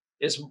States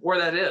is where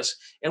that is.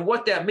 And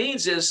what that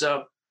means is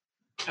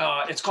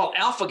it's called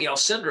alpha-gal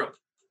syndrome.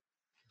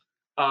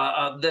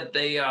 That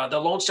the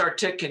Lone Star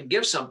tick can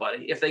give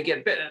somebody if they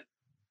get bitten.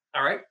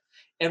 All right.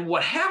 And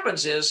what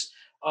happens is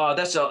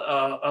that's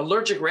a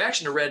allergic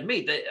reaction to red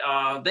meat.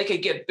 They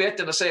could get bit,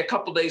 and say a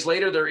couple of days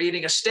later they're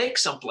eating a steak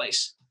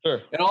someplace.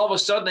 Sure. And all of a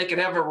sudden they could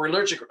have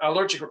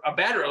a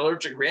bad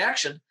allergic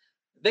reaction.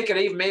 They could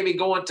even maybe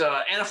go into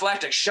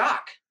anaphylactic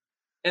shock,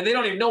 and they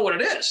don't even know what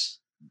it is.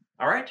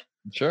 All right.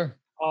 Sure.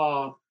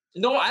 No,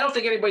 I don't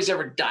think anybody's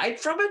ever died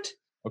from it.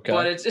 Okay.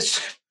 But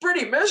it's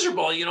pretty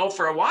miserable,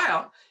 for a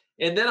while.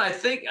 And then I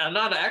think, I'm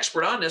not an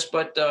expert on this,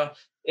 but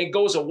it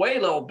goes away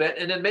a little bit,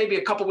 and then maybe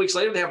a couple of weeks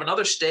later they have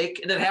another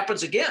steak, and it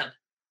happens again.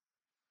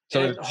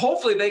 So and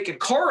hopefully they can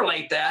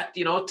correlate that,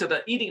 to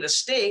the eating the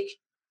steak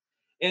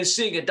and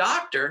seeing a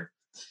doctor.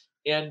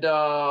 And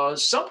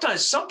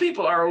sometimes some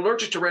people are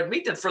allergic to red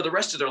meat then for the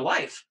rest of their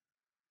life.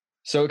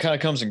 So it kind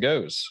of comes and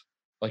goes.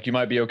 Like you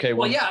might be okay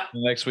the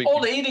next week.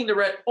 Only eating the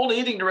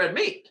red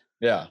meat.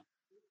 Yeah.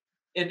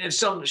 In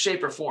some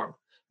shape or form.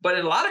 But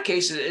in a lot of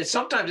cases,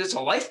 sometimes it's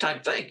a lifetime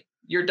thing.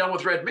 You're done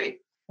with red meat.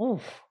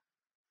 Oof.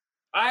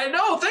 I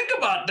know. Think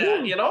about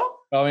that,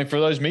 I mean, for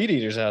those meat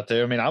eaters out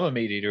there, I'm a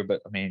meat eater,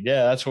 but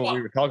that's what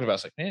we were talking about.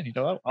 It's like,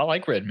 man, I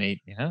like red meat,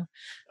 Oh,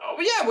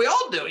 yeah, we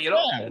all do,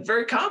 It's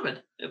very common,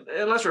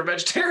 unless we're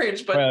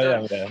vegetarians, but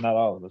not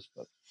all of us,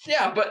 but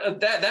but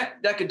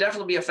that could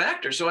definitely be a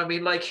factor. So,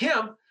 like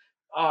him,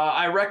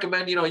 I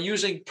recommend,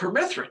 using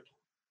permethrin.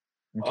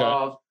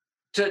 Okay.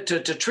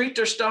 To treat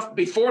their stuff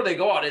before they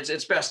go out.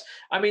 It's best.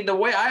 The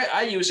way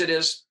I use it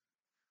is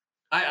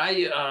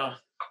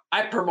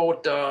I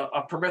promote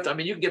a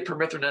permethrin. You can get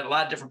permethrin at a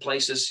lot of different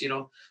places,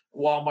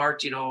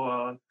 Walmart,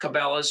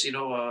 Cabela's,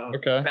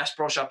 Bass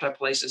Pro Shop type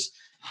places.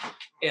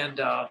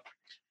 And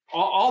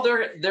all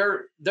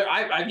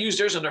I've used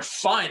theirs, and they're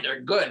fine.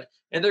 They're good.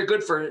 And they're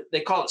good for,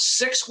 they call it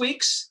 6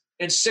 weeks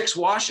and 6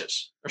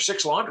 washes or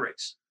 6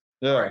 laundries.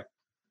 Yeah. Right.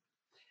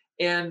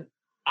 And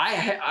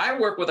I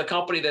work with a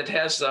company that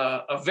has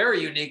a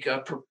very unique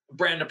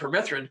brand of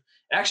permethrin.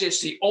 Actually,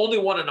 it's the only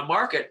one in the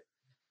market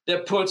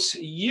that puts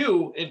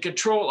you in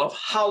control of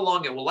how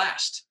long it will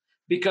last,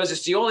 because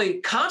it's the only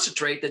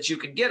concentrate that you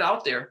can get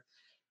out there,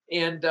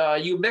 and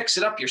you mix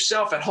it up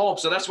yourself at home.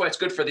 So that's why it's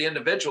good for the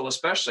individual,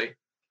 especially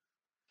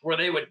where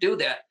they would do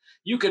that.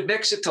 You could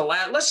mix it to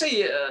last. Let's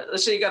say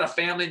you got a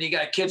family and you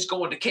got kids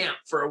going to camp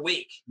for a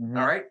week. Mm-hmm.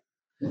 All right.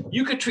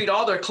 You could treat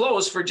all their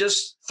clothes for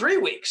just 3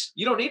 weeks.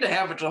 You don't need to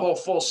have it the whole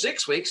full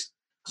 6 weeks,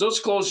 because those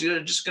clothes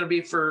are just going to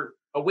be for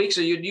a week.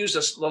 So you'd use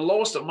the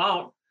lowest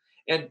amount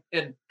and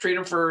treat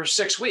them for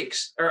 6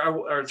 weeks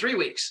or 3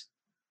 weeks.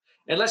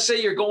 And let's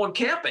say you're going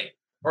camping,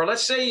 or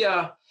let's say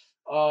you're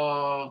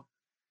going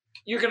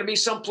to be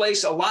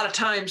someplace a lot of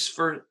times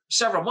for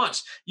several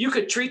months. You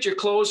could treat your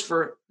clothes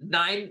for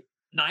 9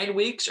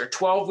 weeks or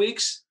 12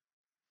 weeks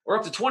or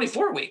up to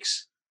 24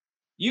 weeks.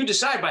 you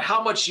decide by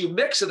how much you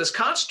mix of this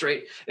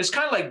concentrate. It's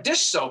kind of like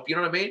dish soap. You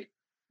know what I mean?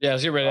 Yeah. I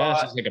was ready to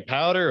ask, is it like a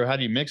powder or how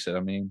do you mix it? I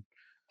mean,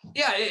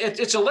 yeah,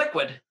 it's a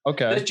liquid.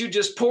 Okay. That you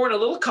just pour in a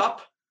little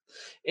cup,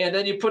 and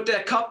then you put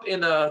that cup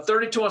in a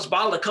 32-ounce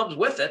bottle that comes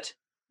with it.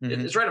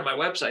 Mm-hmm. It's right on my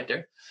website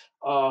there.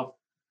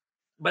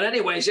 But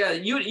anyways, yeah,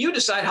 you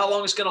decide how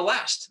long it's going to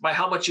last by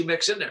how much you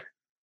mix in there.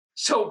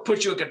 So it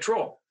puts you in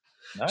control.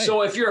 Nice.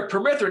 So if you're a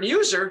permethrin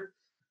user,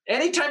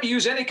 anytime you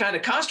use any kind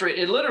of concentrate,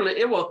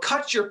 it will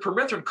cut your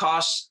permethrin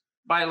costs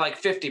by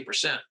like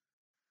 50%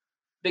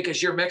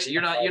 because you're mixing.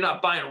 You're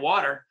not buying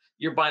water.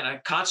 You're buying a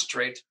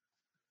concentrate.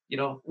 You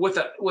know, with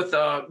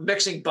a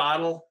mixing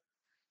bottle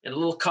and a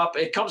little cup,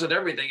 it comes with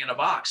everything in a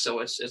box. So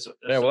it's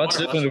well, that's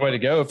definitely the way to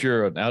go if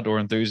you're an outdoor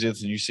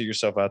enthusiast and you see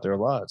yourself out there a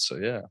lot. So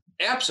yeah,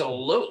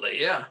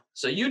 absolutely, yeah.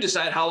 So you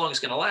decide how long it's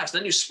going to last.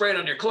 Then you spray it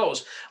on your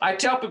clothes. I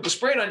tell people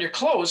spray it on your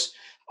clothes.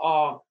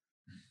 And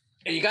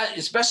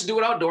it's best to do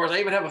it outdoors. I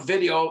even have a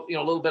video, a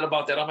little bit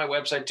about that on my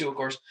website too, of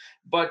course.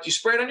 But you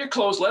spray it on your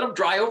clothes, let them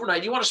dry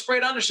overnight. You want to spray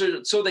it on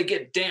there so they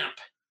get damp.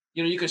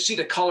 You can see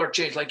the color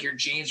change, like your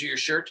jeans or your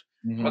shirt.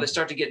 Mm-hmm. Or they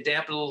start to get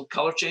damp, a little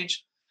color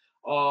change.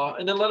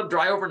 And then let them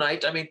dry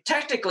overnight. I mean,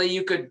 technically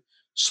you could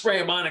spray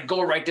them on and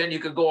go right then. You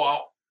could go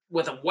out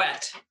with them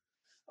wet.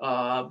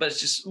 But it's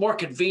just more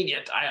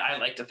convenient. I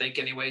like to think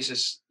anyways,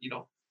 is,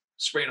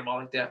 spraying them all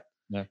like that.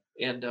 Yeah.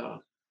 And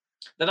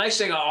the nice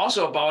thing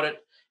also about it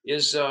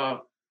is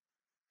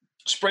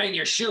spraying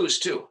your shoes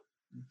too.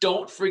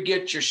 Don't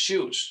forget your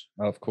shoes.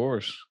 Of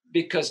course.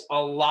 Because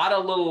a lot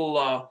of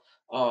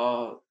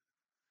little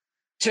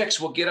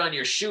ticks will get on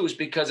your shoes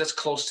because it's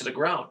close to the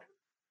ground.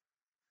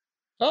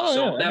 Oh,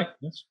 so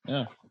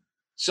yeah.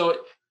 So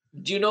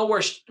do you know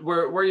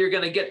where you're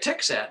going to get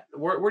ticks at?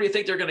 Where do you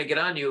think they're going to get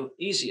on you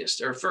easiest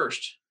or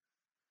first?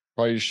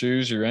 Probably your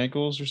shoes, your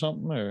ankles or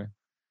something, or?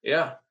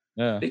 Yeah.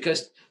 Yeah.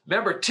 Because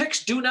remember,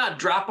 ticks do not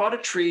drop out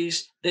of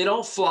trees. They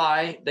don't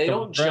fly. They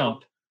don't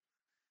jump.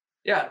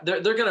 Yeah.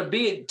 They're going to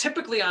be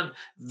typically on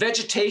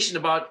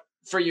vegetation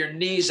for your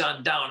knees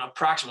on down,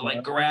 approximately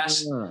like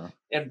grass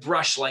and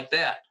brush like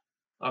that.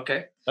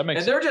 Okay. That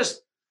makes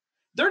sense.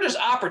 They're just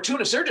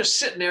opportunists. They're just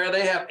sitting there.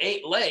 They have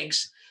 8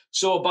 legs.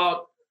 So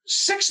about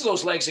 6 of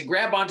those legs that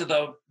grab onto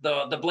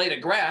the blade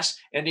of grass,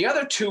 and the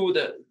other 2,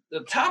 the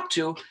top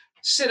 2,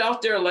 sit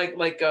out there like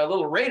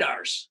little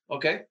radars.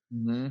 Okay.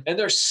 Mm-hmm. And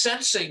they're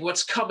sensing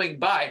what's coming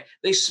by.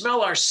 They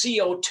smell our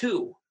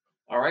CO2.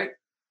 All right.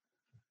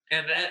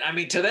 And I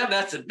mean, to them,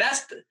 that's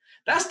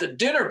the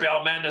dinner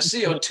bell, man. The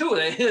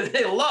CO2.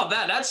 They love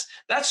that.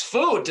 That's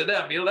food to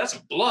them. That's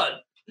blood.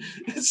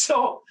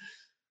 So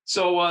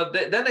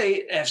then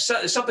if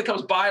something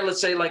comes by, let's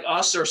say like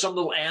us or some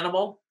little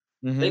animal,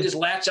 mm-hmm. They just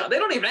latch out. They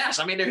don't even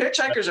ask. I mean, they're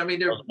hitchhikers. I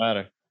mean, doesn't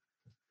matter.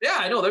 Yeah,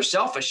 I know they're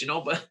selfish,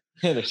 but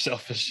yeah, they're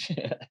selfish.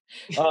 Yeah.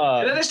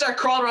 And then they start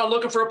crawling around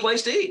looking for a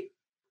place to eat.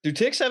 Do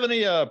ticks have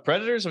any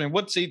predators? I mean,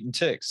 what's eating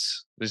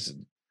ticks? Is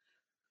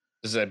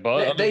that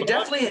bug? They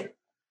definitely.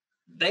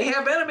 They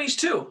have enemies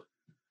too.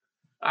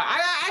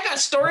 I got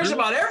stories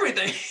about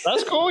everything.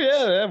 That's cool.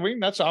 Yeah. I'm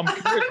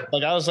curious.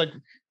 Like I was like.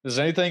 Is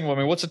anything? I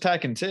mean, what's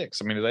attacking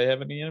ticks? I mean, do they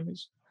have any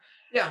enemies?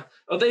 Yeah,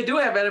 well, they do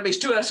have enemies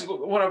too. That's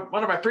one of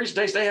my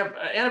presentations. They have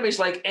enemies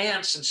like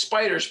ants and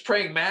spiders,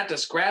 praying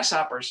mantis,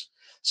 grasshoppers,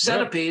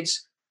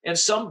 centipedes, and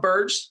some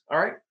birds. All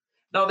right.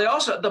 Now they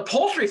also the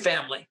poultry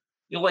family.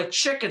 Like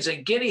chickens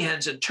and guinea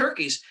hens and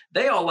turkeys.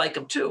 They all like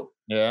them too.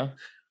 Yeah.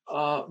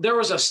 There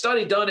was a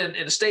study done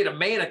in the state of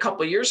Maine a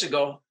number of years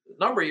ago,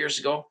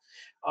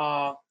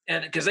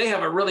 and because they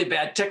have a really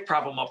bad tick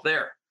problem up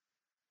there,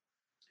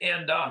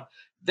 and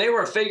they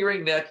were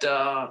figuring that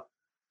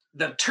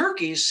the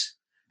turkeys,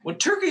 when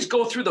turkeys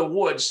go through the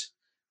woods,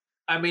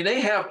 I mean,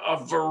 they have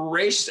a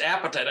voracious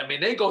appetite. I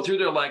mean, they go through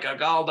there like a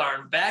gall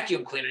darn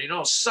vacuum cleaner,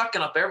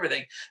 sucking up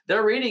everything.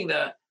 They're eating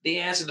the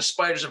ants and the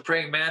spiders and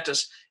praying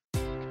mantis.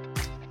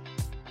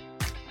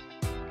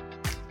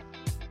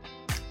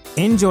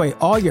 Enjoy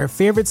all your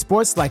favorite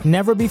sports like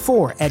never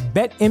before at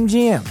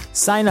BetMGM.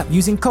 Sign up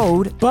using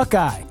code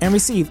Buckeye and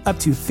receive up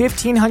to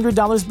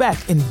 $1,500 back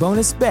in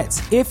bonus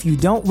bets if you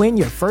don't win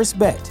your first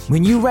bet.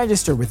 When you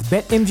register with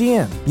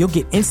BetMGM, you'll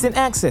get instant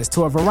access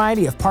to a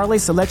variety of parlay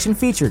selection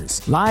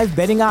features, live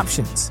betting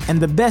options, and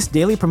the best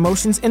daily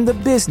promotions in the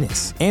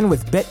business. And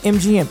with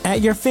BetMGM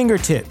at your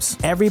fingertips,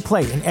 every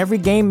play and every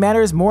game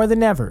matters more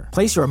than ever.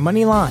 Place your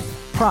money line,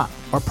 prop,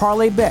 or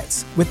parlay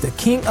bets with the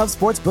king of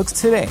sportsbooks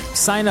today.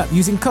 Sign up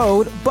using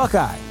code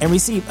Buckeye and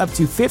receive up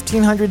to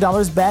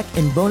 $1,500 back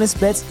in bonus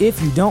bets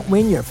if you don't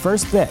win your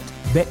first bet.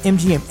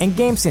 BetMGM and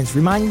GameSense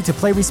remind you to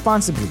play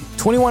responsibly.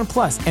 21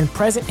 plus and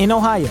present in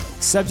Ohio,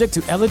 subject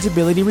to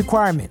eligibility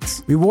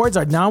requirements. Rewards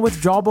are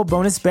non-withdrawable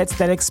bonus bets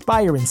that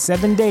expire in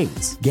 7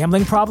 days.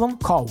 Gambling problem?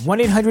 Call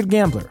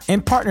 1-800-GAMBLER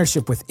in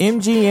partnership with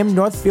MGM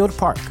Northfield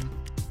Park.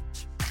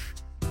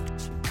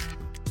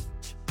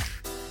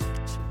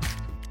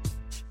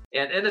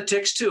 And the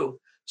ticks too.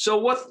 So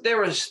what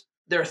their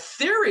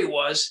theory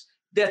was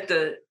that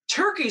the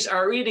turkeys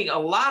are eating a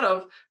lot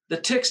of the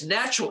ticks'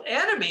 natural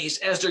enemies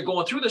as they're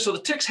going through this. So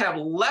the ticks have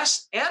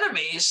less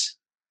enemies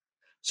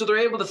So they're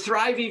able to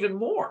thrive even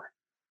more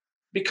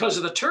because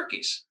of the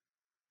turkeys.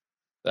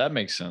 That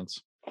makes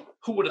sense.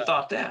 Who would have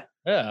thought that?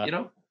 Yeah. You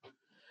know.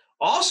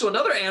 Also,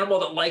 another animal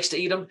that likes to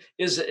eat them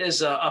is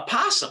a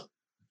possum.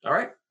 All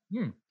right.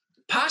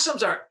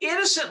 Possums are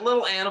innocent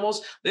little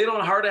animals. They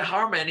don't hardly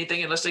harm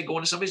anything unless they go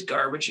into somebody's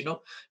garbage, you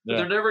know. But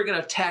they're never going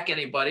to attack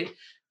anybody.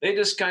 They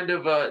just kind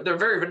of, they're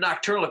very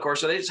nocturnal, of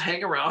course, so they just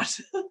hang around.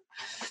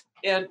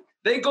 And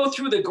they go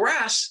through the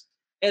grass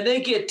and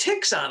they get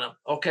ticks on them,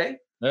 okay?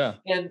 Yeah.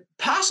 And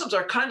possums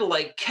are kind of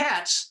like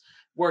cats,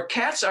 where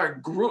cats are,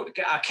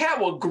 a cat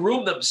will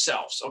groom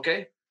themselves,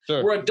 okay?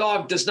 Sure. Where a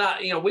dog does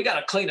not, you know, we got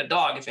to clean a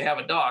dog if you have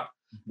a dog.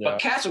 Yeah.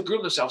 But cats will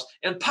groom themselves.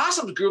 And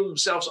possums groom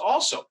themselves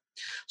also.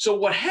 So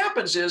what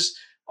happens is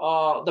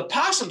the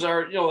possums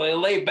are, you know, they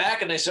lay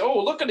back and they say,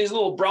 oh, look at these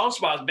little brown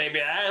spots, baby.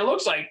 It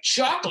looks like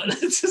chocolate.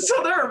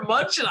 So they're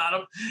munching on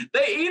them.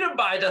 They eat them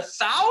by the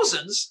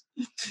thousands,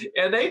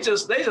 and they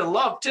just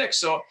love ticks.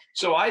 So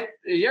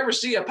you ever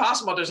see a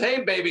possum out there say,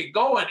 hey, baby,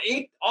 go and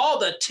eat all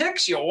the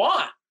ticks you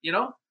want, you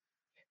know?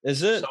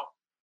 Is it?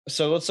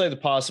 So let's say the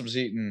possum's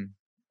eating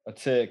a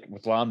tick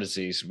with Lyme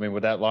disease. I mean,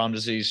 would that Lyme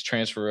disease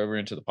transfer over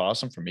into the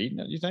possum from eating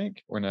it, you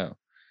think, or no?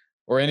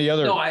 Or any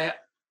other?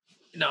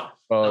 No.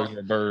 Bug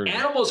or bird.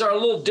 Animals are a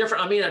little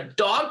different. I mean, a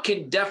dog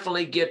can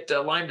definitely get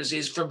Lyme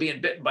disease from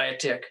being bitten by a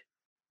tick.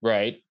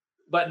 Right.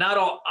 But not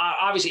all.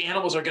 Obviously,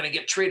 animals are going to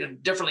get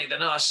treated differently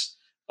than us.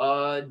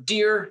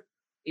 Deer,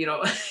 you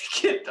know,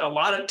 get a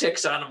lot of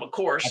ticks on them, of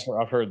course.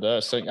 I've heard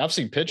this. I've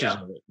seen pictures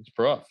of it. It's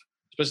rough.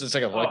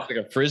 Especially it's like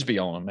a frisbee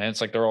on them, man.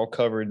 It's like they're all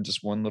covered in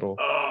just one little.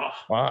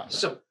 Wow.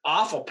 Some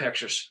awful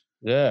pictures.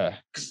 Yeah.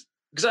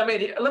 Because I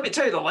mean, let me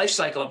tell you, the life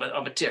cycle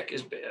of a tick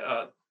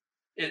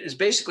is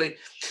basically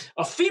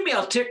a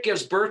female tick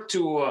gives birth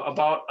to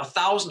about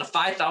 1,000 to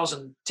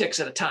 5,000 ticks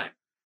at a time.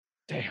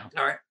 Damn.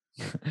 All right.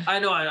 I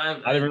know. I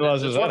didn't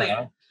realize it was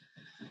that.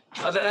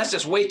 That's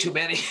just way too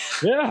many.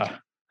 Yeah.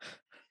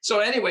 So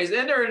anyways,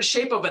 then they're in the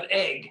shape of an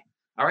egg.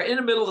 All right. In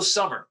the middle of the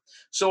summer.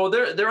 So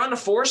they're on the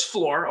forest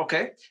floor.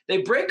 Okay. They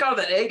break out of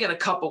that egg in a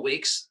couple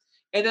weeks.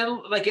 And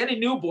then like any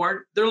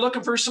newborn, they're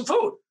looking for some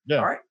food. Yeah.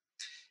 All right.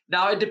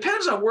 Now it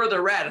depends on where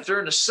they're at. If they're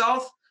in the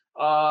South,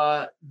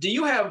 do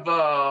you have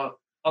a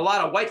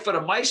lot of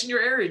white-footed mice in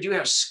your area? Or do you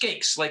have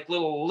skinks, like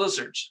little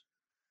lizards?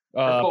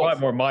 Probably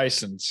more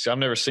mice, and I've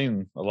never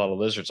seen a lot of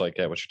lizards like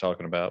that. What you're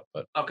talking about,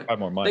 but probably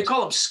more mice. They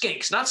call them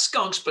skinks, not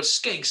skunks, but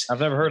skinks.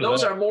 I've never heard of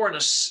those. Those are more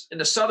in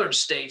the southern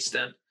states.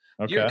 Then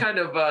you're kind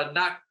of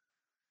not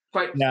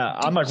quite. Yeah,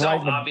 I'm like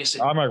south,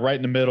 obviously. I'm like right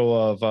in the middle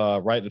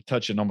of right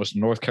touching almost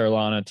North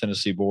Carolina,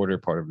 Tennessee border,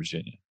 part of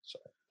Virginia. So.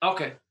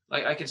 Okay,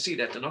 I can see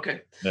that then.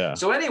 Okay. Yeah.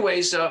 So,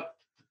 anyways,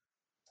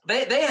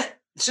 they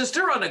since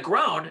they're on the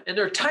ground and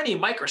they're tiny,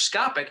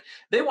 microscopic,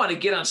 they want to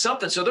get on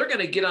something, so they're going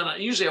to get on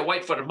usually a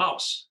white-footed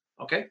mouse.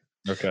 Okay.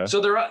 Okay. So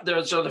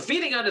they're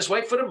feeding on this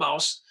white-footed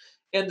mouse,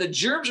 and the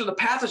germs or the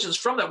pathogens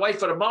from that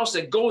white-footed mouse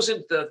that goes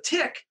into the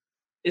tick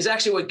is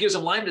actually what gives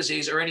them Lyme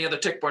disease or any other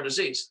tick-borne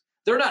disease.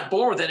 They're not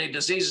born with any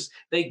diseases;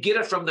 they get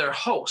it from their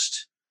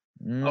host.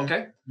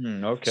 Okay.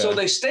 Okay. So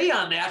they stay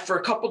on that for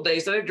a couple of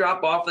days, then they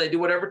drop off. They do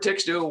whatever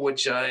ticks do,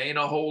 which ain't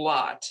a whole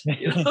lot.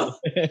 You know.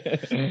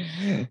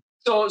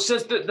 So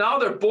since now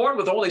they're born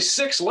with only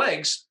 6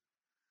 legs,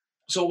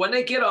 so when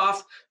they get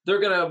off, they're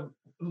going to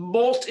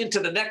molt into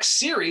the next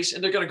series,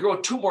 and they're going to grow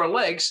 2 more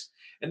legs,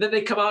 and then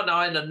they come out.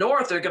 Now in the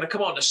north, they're going to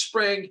come out in the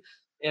spring,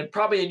 and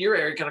probably in your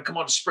area, going to come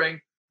out in the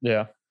spring.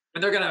 Yeah.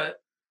 And they're going to,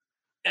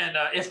 and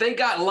if they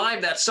got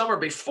Lyme that summer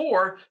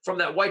before from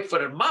that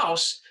white-footed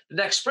mouse, the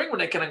next spring when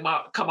they come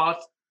out,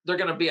 they're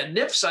going to be a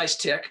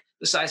nymph-sized tick,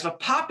 the size of a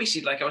poppy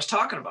seed, like I was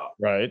talking about.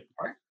 Right.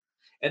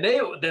 And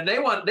they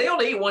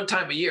only eat one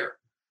time a year.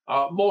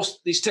 Most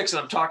of these ticks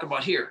that I'm talking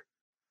about here.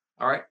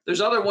 All right.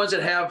 There's other ones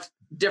that have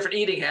different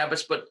eating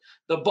habits, but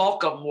the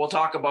bulk of them, we'll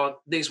talk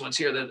about these ones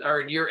here that are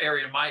in your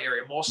area and my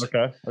area mostly.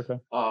 Okay.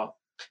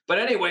 But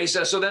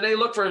anyways, so then they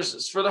look for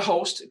the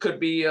host. It could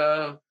be,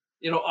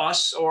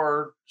 us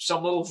or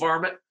some little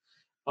varmint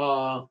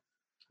that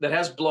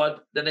has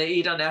blood. Then they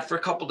eat on that for a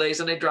couple of days,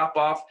 and they drop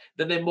off.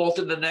 Then they molt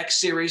in the next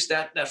series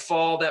that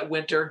fall, that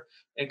winter,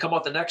 and come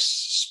out the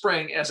next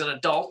spring as an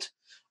adult.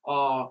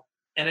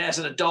 And as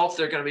an adult,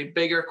 they're going to be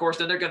bigger, of course.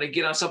 Then they're going to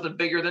get on something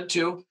bigger than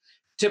 2.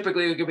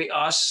 Typically, it could be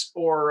us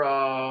or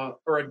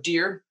a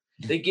deer.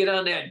 They get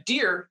on that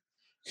deer,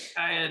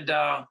 and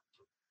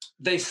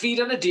they feed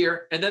on the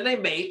deer, and then they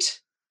mate,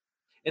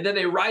 and then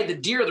they ride the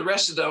deer the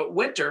rest of the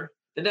winter.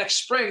 The next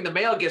spring, the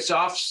male gets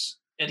off,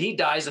 and he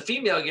dies. The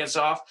female gets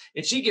off,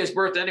 and she gives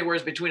birth to anywhere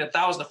between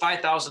 1,000 to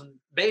 5,000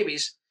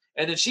 babies,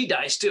 and then she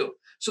dies too.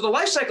 So the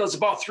life cycle is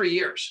about 3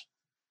 years.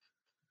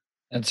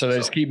 And so they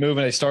just keep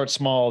moving. They start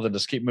small, then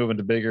just keep moving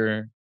to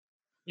bigger.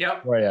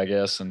 Yep. Way, I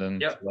guess, and then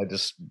they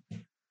just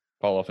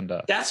fall off and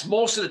die. That's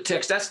most of the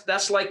ticks.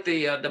 That's like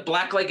the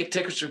black-legged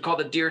tick, which we call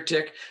the deer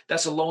tick.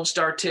 That's a Lone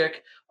Star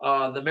tick.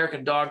 The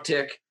American dog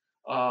tick.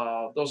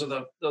 Those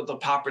are the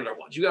popular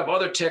ones. You have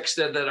other ticks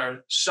that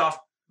are soft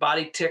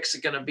body ticks that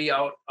are going to be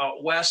out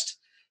west,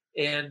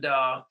 and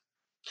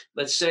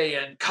let's say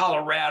in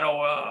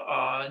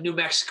Colorado, New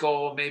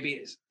Mexico,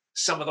 maybe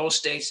some of those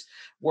states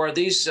where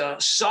these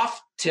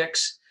soft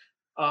ticks,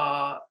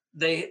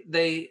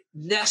 they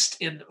nest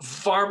in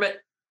varmint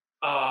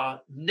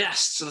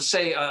nests. So let's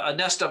say a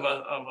nest of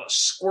a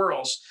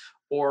squirrels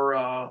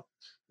or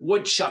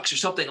woodchucks or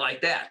something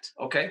like that.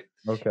 Okay.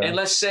 And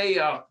let's say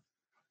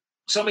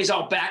somebody's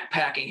out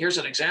backpacking. Here's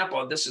an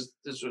example. This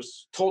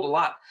was told a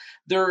lot.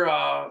 They're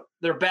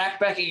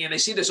backpacking and they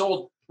see this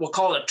old, we'll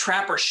call it a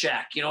trapper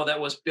shack, that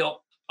was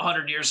built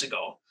 100 years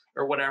ago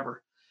or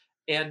whatever.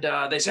 And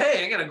they say,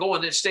 hey, I'm going to go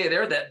in and stay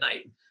there that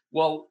night.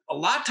 Well, a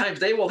lot of times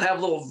they will have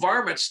little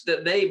varmints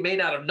that they may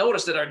not have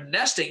noticed that are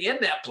nesting in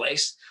that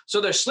place.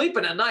 So they're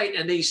sleeping at night,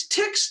 and these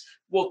ticks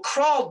will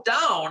crawl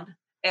down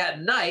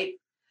at night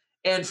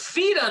and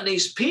feed on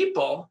these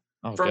people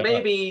for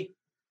maybe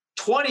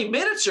 20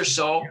 minutes or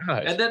so,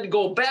 and then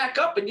go back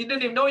up, and you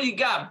didn't even know you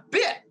got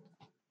bit.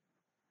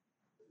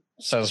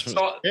 Sounds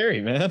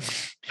scary, man.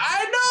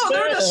 I know.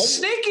 They're the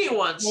sneaky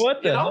ones.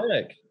 What the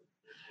heck?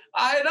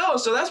 I know.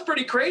 So that's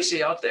pretty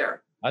crazy out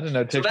there. I didn't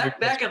know ticks. So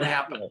that can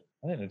happen.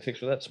 I didn't know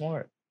ticks were that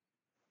smart.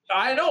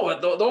 I know.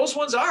 Those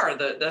ones are.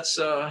 That's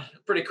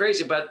pretty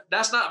crazy. But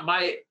that's not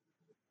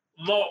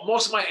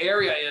most of my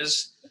area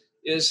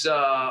is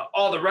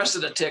all the rest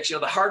of the ticks, the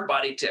hard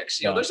body ticks.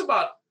 There's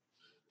about,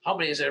 how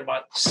many is there?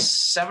 About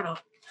 700.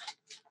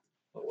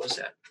 What was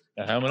that?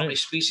 How many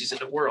species in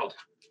the world?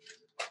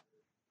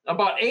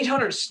 About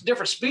 800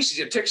 different species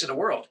of ticks in the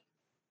world.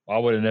 I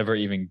would have never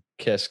even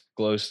guessed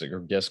close to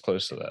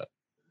that.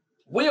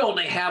 We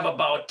only have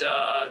about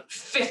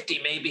 50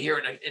 maybe here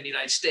in the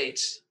United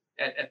States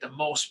at the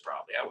most,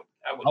 probably.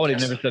 I would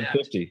have never said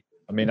 50.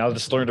 I mean, I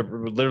just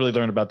literally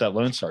learned about that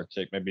Lone Star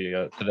tick maybe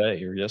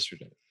today or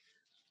yesterday.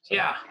 So,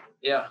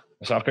 yeah.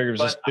 So I figured it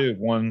was just two.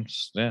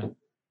 One's, yeah.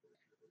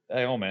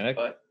 Hey, oh man,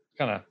 it's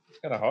kind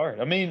of hard.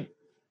 I mean,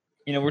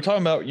 we're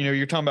talking about,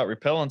 you're talking about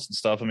repellents and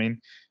stuff. I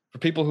mean, for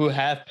people who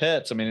have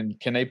pets, I mean,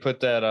 can they put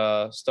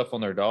that stuff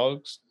on their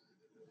dogs?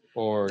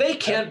 Or they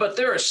can, but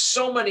there are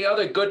so many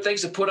other good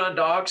things to put on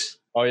dogs.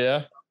 Oh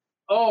yeah.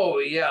 Oh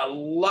yeah,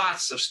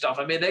 lots of stuff.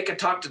 I mean, they can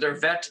talk to their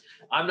vet.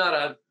 I'm not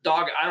a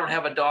dog. I don't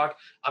have a dog.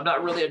 I'm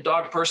not really a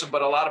dog person,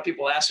 but a lot of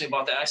people ask me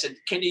about that. I said,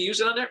 can you use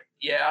it on there?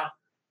 Yeah.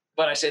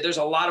 But I say there's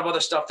a lot of other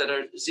stuff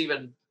is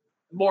even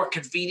more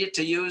convenient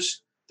to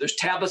use. There's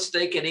tablets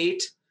they can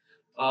eat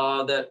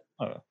and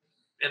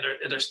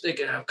they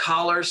can have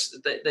collars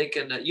that they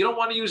can. You don't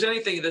want to use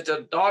anything that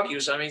the dog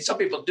uses. I mean, some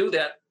people do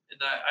that, and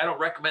I don't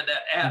recommend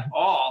that at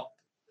all.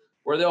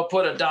 Where they'll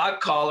put a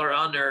dog collar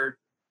on their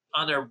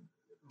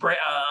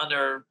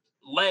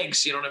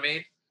legs. You know what I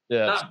mean?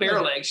 Yeah. Not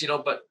bare legs,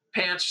 but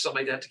pants or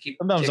something like that to keep.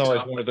 Sometimes I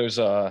always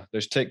wonder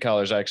those tick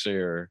collars actually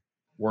are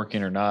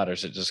working or not, or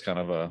is it just kind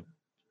of a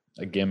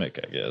gimmick?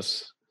 I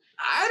guess.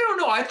 I don't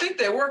know. I think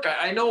they work.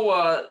 I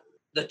know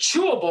the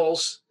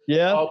chewables.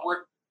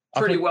 Work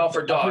pretty well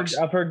for dogs.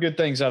 I've heard good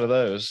things out of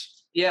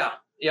those. Yeah.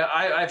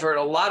 I've heard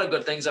a lot of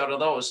good things out of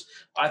those.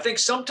 I think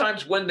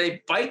sometimes when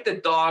they bite the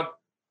dog,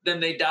 then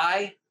they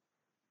die.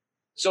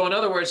 So in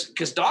other words,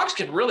 because dogs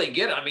can really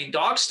get it. I mean,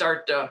 dogs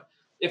start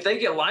if they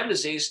get Lyme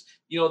disease,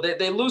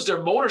 they lose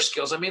their motor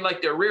skills. I mean,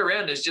 like their rear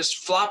end is just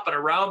flopping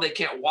around. They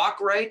can't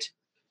walk right.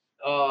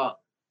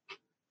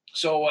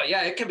 So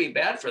it can be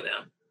bad for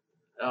them,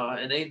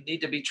 and they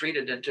need to be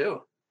treated then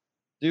too.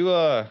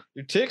 Do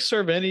ticks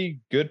serve any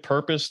good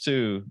purpose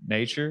to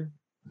nature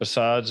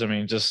besides, I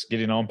mean, just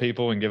getting on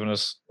people and giving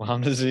us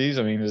Lyme disease?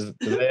 I mean,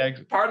 do they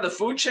actually part of the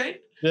food chain?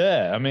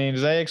 Yeah, I mean,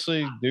 do they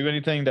actually do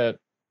anything that,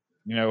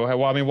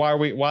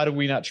 why do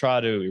we not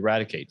try to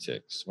eradicate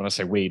ticks? When I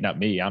say we, not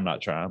me, I'm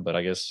not trying, but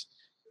I guess,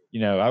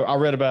 I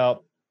read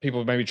about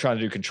people maybe trying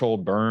to do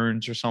controlled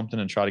burns or something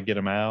and try to get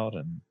them out.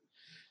 And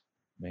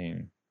I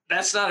mean,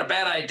 that's not a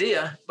bad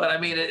idea, but I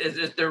mean,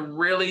 they're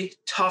really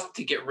tough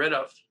to get rid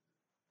of.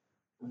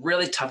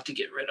 Really tough to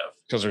get rid of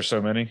because there's so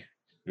many.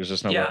 There's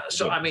just no. Yeah.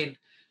 So I mean,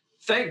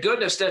 thank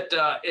goodness that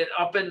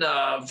up in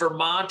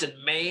Vermont and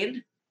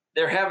Maine,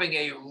 they're having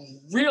a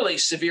really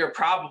severe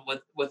problem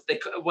with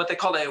what they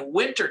call a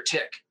winter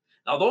tick.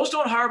 Now those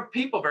don't harm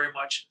people very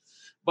much,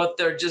 but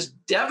they're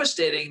just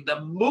devastating the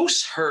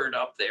moose herd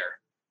up there.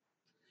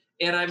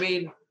 And I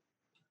mean,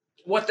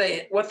 what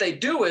they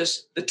do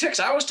is the ticks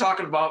I was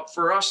talking about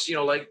for us,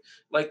 like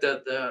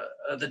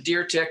the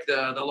deer tick,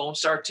 the Lone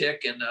Star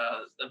tick, and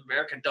the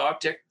American dog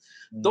tick.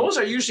 Mm-hmm. Those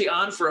are usually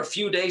on for a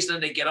few days,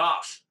 then they get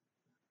off,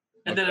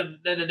 and then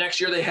the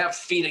next year they have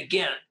feed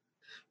again.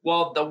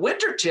 Well, the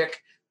winter tick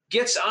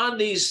gets on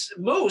these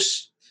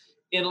moose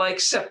in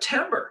like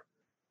September,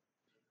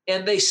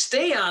 and they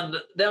stay on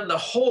them the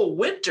whole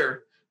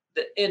winter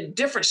in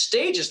different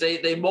stages.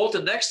 They molt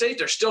the next stage,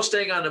 they're still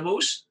staying on the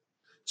moose.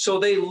 So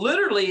they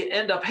literally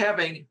end up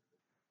having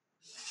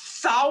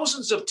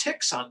thousands of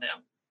ticks on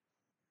them.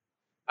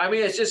 I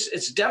mean,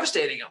 it's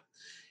devastating them.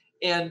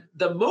 And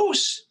the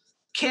moose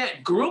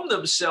can't groom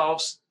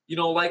themselves,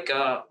 like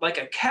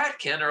a cat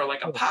can or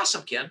like a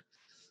possum can.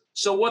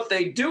 So what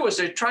they do is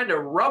they're trying to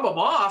rub them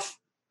off,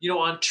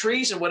 on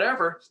trees and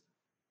whatever.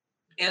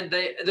 And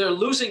they're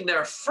losing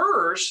their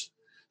furs.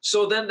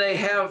 So then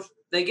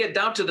they get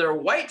down to their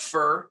white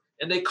fur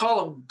and they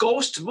call them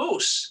ghost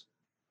moose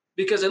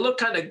because they look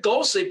kind of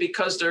ghostly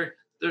because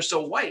they're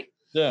so white.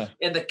 Yeah.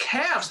 And the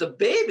calves, the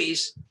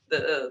babies,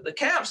 the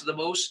calves of the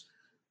moose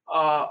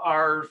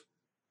are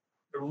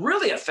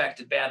really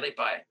affected badly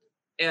by it.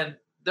 And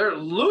they're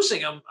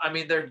losing them. I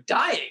mean, they're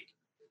dying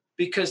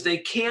because they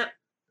can't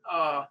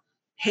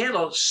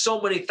handle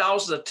so many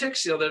thousands of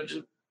ticks. You know, they're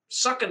just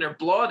sucking their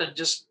blood and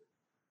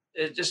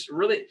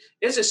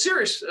it's a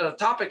serious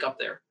topic up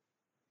there.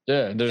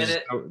 Yeah.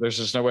 There's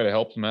just no way to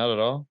help them out at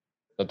all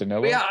that they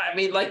know. Yeah. I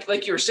mean,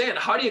 like you were saying,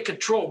 how do you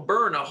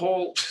burn a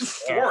whole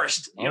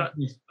forest, you know,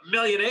 1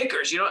 million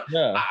acres, you know,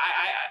 yeah.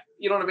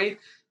 You know what I mean?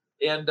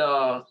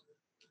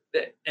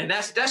 And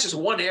that's just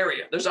one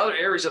area. There's other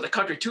areas of the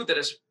country too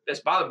that's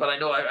bothered, but I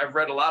know I've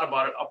read a lot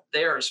about it up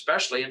there,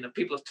 especially, and the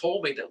people have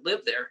told me that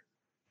live there.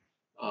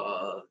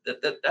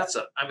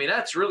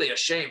 That's really a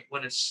shame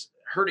when it's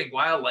hurting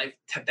wildlife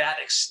to that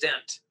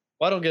extent.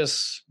 Well, I don't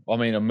guess. I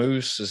mean, a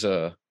moose is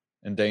a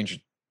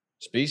endangered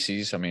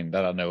species. I mean,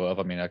 that I know of.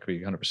 I mean, I could be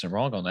 100%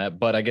 wrong on that,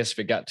 but I guess if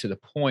it got to the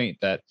point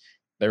that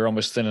they're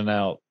almost thinning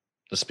out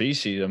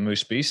the moose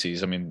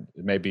species, I mean,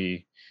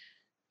 maybe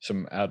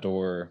some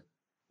outdoor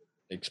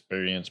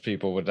experienced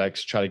people would like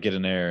to try to get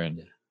in there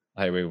and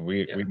hey,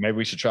 we maybe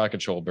we should try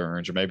control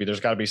burns, or maybe there's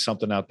got to be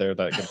something out there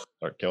that can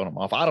start killing them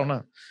off. I don't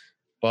know,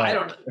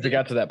 but if it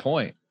got to that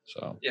point,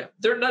 so yeah,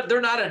 they're not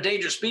a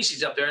endangered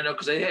species up there. I know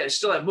because they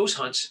still have moose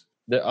hunts.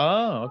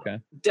 Oh, okay,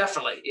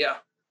 definitely, yeah.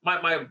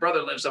 My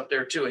brother lives up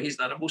there too. He's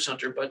not a moose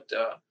hunter, but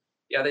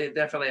yeah, they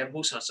definitely have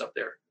moose hunts up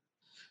there.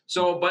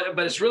 So, but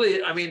it's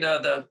really, I mean,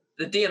 the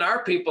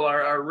DNR people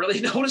are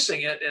really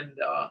noticing it, and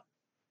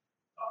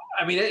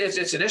I mean,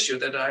 it's an issue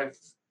that I've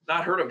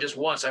not heard of just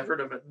once. I've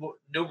heard of it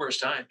numerous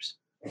times.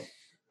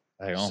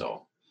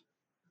 So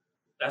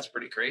that's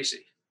pretty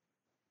crazy.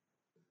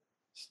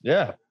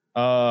 Yeah.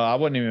 I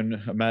wasn't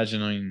even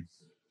imagining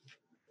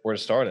where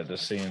to start at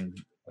just seeing an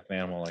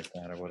animal like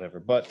that or whatever.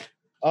 But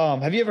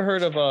have you ever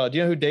heard of do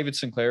you know who David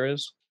Sinclair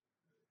is?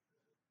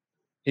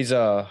 He's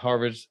a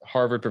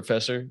Harvard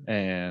professor,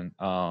 and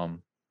I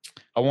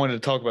wanted to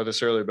talk about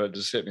this earlier, but it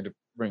just hit me to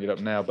bring it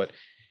up now. But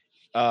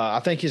I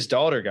think his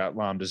daughter got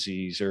Lyme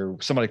disease, or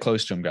somebody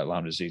close to him got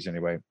Lyme disease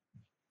anyway.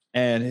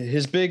 And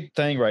his big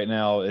thing right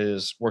now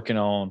is working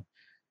on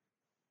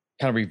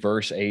kind of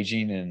reverse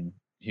aging in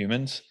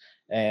humans.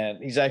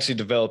 And he's actually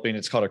developing,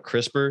 it's called a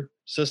CRISPR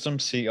system,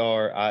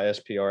 CRISPR,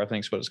 I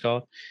think is what it's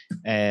called.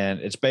 And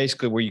it's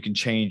basically where you can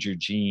change your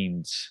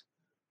genes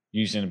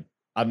using,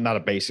 I'm not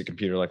a basic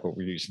computer like what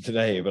we're using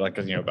today, but like,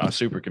 you know, a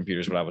supercomputer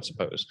is what I would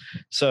suppose.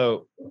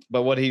 So,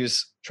 but what he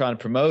was trying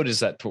to promote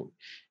is that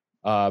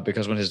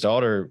because when his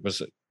daughter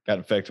got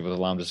infected with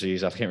Lyme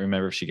disease, I can't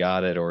remember if she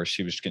got it or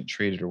she was getting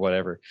treated or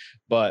whatever,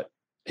 but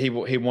he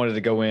wanted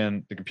to go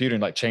in the computer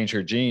and like change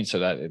her genes so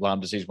that Lyme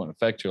disease wouldn't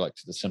affect her, like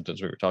to the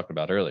symptoms we were talking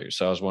about earlier.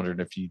 So I was wondering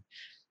if you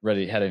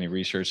had any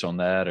research on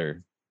that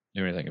or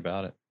knew anything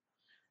about it.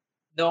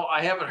 No,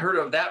 I haven't heard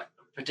of that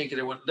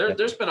particular one.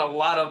 There's been a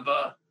lot of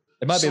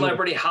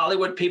celebrity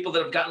Hollywood people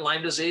that have gotten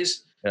Lyme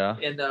disease,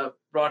 and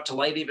brought to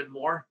light even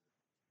more.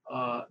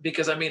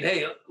 Because I mean,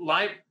 hey,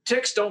 Lyme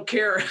ticks don't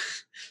care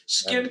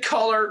skin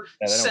color,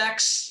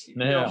 sex, you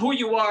know, who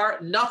you are,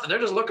 nothing. They're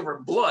just looking for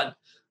blood.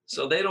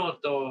 So they don't,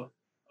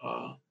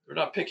 they're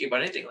not picky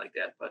about anything like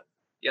that. But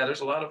yeah,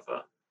 there's a lot of,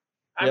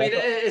 I mean,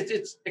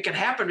 it can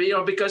happen, you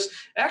know, because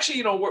actually,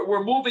 you know,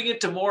 we're moving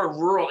into more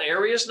rural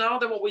areas now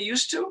than what we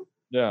used to.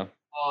 Yeah.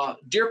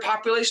 Deer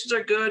populations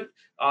are good.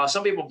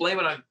 Some people blame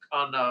it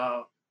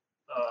on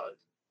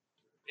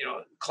you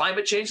know,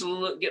 climate change,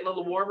 getting a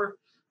little warmer.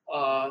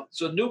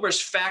 So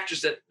numerous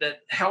factors that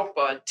help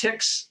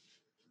ticks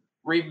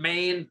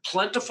remain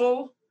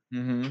plentiful,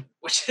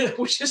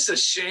 which is a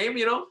shame.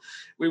 You know,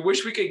 we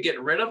wish we could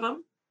get rid of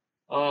them,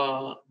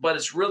 but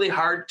it's really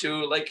hard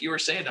to, like you were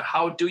saying,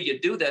 how do you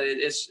do that?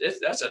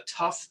 That's a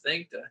tough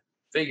thing to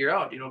figure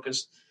out. You know,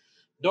 because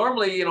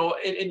normally, you know,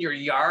 in your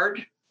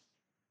yard,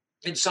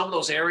 in some of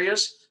those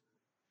areas,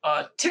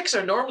 ticks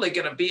are normally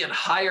going to be in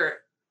higher,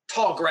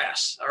 tall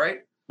grass. All right.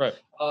 Right.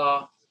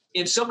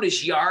 In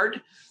somebody's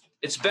yard,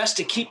 it's best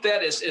to keep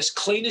that as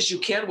clean as you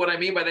can. What I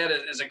mean by that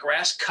is a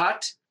grass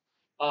cut.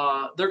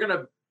 They're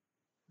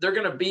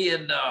gonna be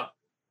in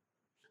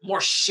more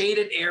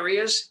shaded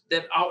areas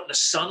than out in the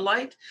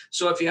sunlight.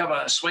 So if you have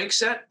a swing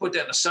set, put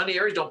that in a sunny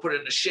area. Don't put it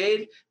in the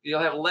shade.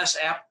 You'll have less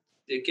apt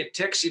to get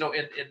ticks. You know,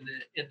 in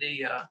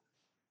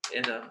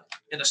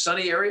the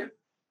sunny area.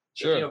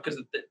 Sure. You know,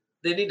 because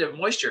they need the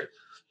moisture.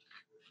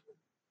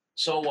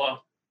 So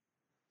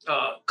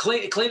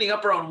cleaning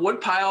up around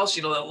wood piles.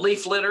 You know, the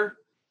leaf litter.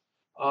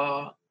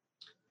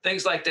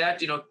 Things like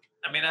that, you know,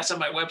 I mean, that's on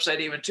my website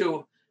even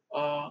too.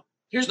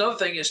 Here's another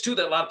thing is too,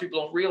 that a lot of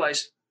people don't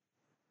realize.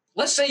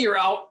 Let's say you're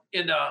out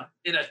in a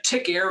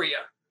tick area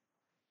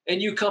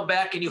and you come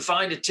back and you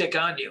find a tick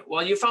on you.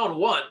 Well, you found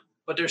one,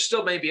 but there's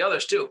still maybe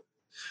others too.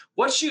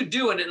 What you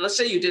do, and let's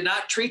say you did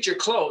not treat your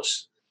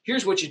clothes.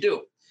 Here's what you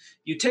do.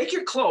 You take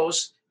your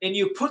clothes and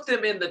you put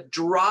them in the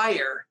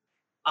dryer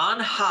on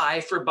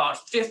high for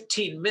about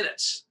 15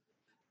 minutes.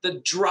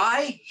 The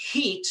dry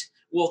heat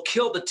will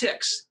kill the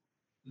ticks.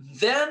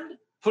 Then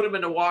put them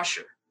in the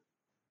washer.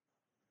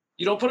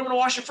 You don't put them in the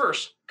washer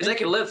first because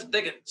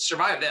they can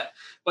survive that.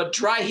 But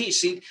dry heat,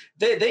 see,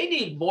 they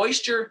need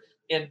moisture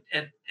and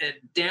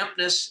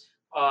dampness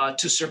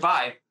to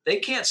survive. They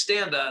can't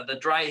stand the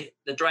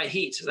dry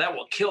heat, so that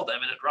will kill them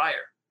in a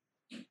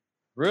dryer.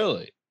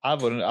 Really? I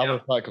would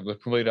like the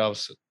complete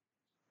opposite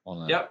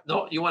on that. Yep.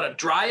 No, you want to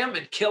dry them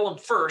and kill them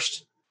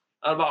first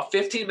at about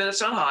 15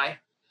 minutes on high,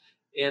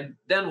 and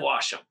then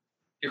wash them,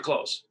 your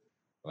clothes.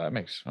 Well, that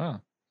makes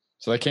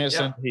so they can't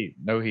stand heat.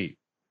 No heat.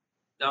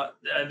 No,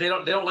 they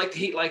don't like the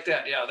heat like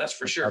that. Yeah, that's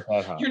for sure.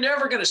 You're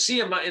never going to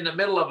see them in the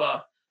middle of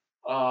a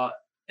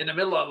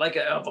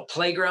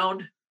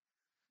playground,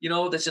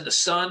 that's in the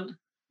sun.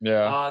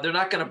 Yeah. They're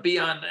not going to be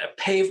on a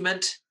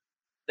pavement.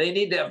 They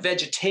need to have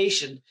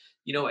vegetation,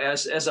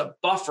 as a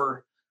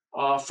buffer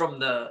from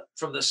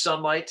the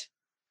sunlight.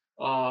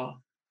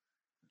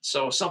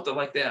 So something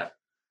like that,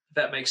 if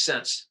that makes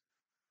sense.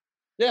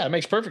 Yeah, it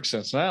makes perfect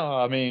sense now.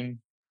 I mean,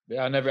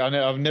 yeah,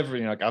 I've never,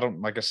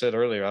 like I said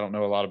earlier, I don't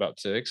know a lot about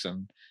ticks,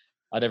 and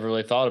I never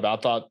really thought about.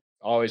 I thought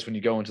always when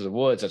you go into the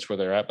woods, that's where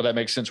they're at. But that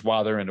makes sense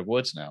why they're in the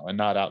woods now and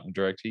not out in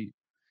direct heat.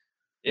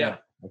 Yeah,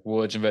 like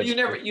woods and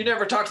vegetables. You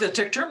never talked to the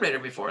tick terminator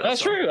before.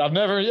 That's true. I've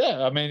never.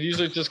 Yeah, I mean,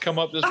 usually just come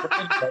up this.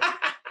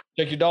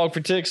 Check your dog for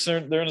ticks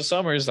during the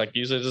summer. Is like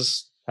usually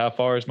just how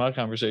far is my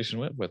conversation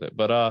went with it.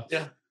 But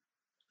yeah.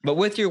 But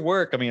with your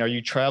work, I mean, are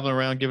you traveling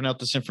around giving out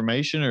this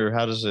information, or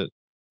how does it?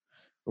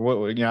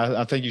 What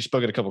I think you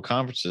spoke at a couple of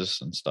conferences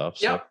and stuff.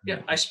 So. Yeah.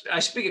 I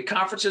speak at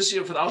conferences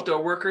for the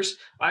outdoor workers.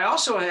 I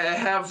also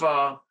have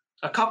a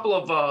couple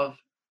of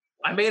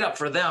I made up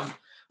for them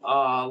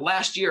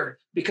last year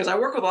because I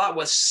work a lot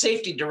with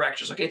safety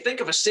directors. Okay,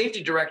 think of a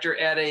safety director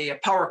at a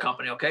power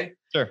company. Okay,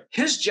 sure.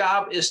 His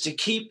job is to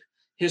keep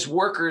his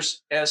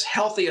workers as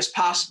healthy as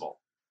possible.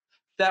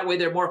 That way,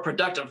 they're more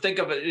productive. Think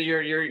of it,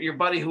 your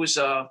buddy who's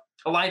a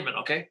lineman.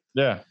 Okay.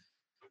 Yeah.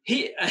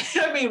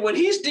 When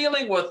he's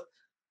dealing with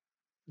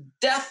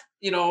death,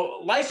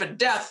 life and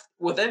death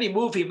with any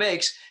move he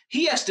makes,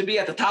 he has to be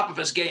at the top of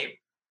his game.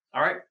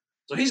 All right.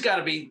 So he's got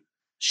to be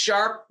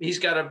sharp. He's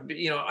got to,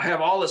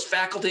 have all his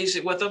faculties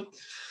with him.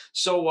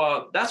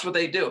 So that's what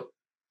they do.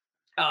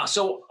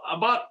 So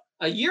about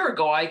a year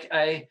ago,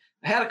 I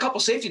had a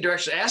couple safety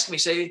directors ask me,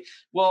 say,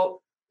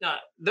 well,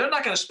 they're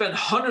not going to spend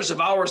hundreds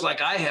of hours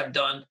like I have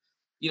done,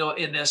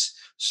 in this.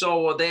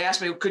 So they asked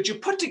me, could you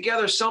put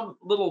together some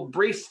little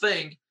brief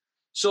thing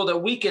so that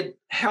we could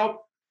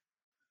help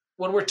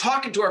when we're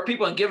talking to our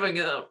people and giving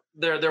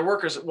their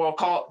workers, we'll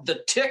call it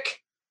the tick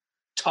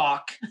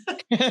talk.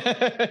 In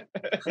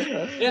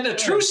the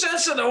true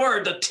sense of the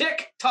word, the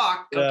tick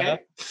talk. Okay.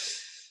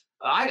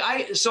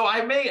 Yeah. So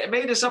I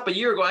made this up a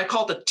year ago. I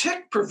called it the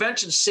Tick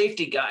Prevention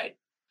Safety Guide.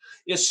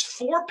 It's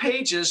 4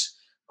 pages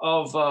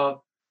of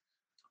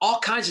all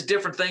kinds of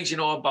different things,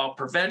 about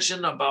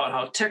prevention, about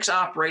how ticks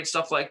operate,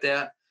 stuff like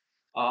that.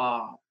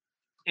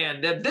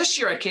 And then this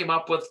year I came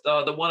up with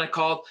the one I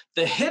called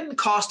The Hidden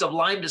Cost of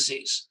Lyme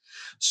Disease.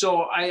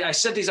 So I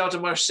sent these out to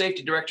my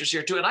safety directors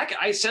here too. And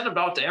I send them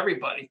out to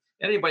anybody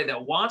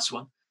that wants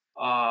one.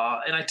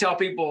 And I tell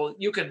people,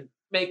 you can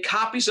make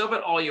copies of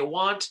it all you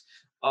want.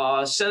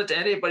 Send it to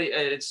anybody.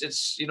 It's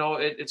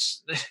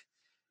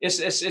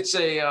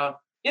a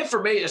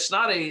information. It's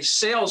not a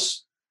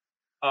sales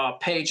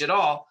page at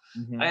all.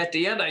 Mm-hmm. At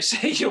the end, I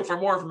say, for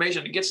more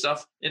information to get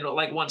stuff in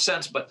like 1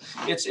 sentence, but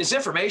it's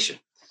information.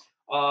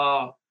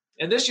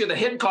 And this year, the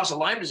hidden cost of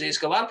Lyme disease,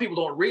 because a lot of people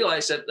don't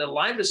realize that the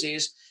Lyme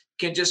disease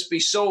can just be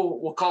so,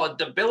 we'll call it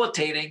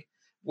debilitating,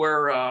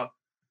 where,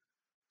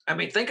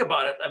 think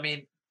about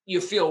it.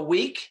 You feel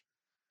weak.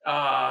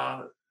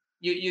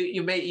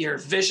 Your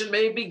vision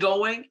may be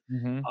going.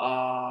 Mm-hmm.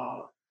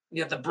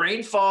 You have the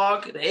brain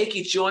fog, the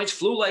achy joints,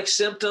 flu-like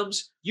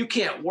symptoms. You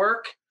can't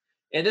work.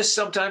 And this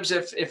sometimes,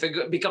 if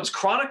it becomes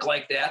chronic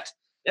like that,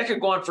 that could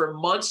go on for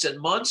months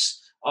and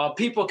months.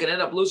 People can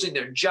end up losing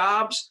their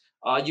jobs.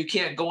 You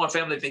can't go on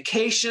family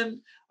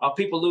vacation.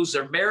 People lose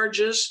their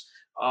marriages.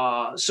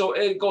 So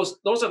it goes.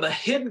 Those are the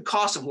hidden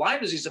costs of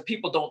Lyme disease that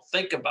people don't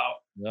think about.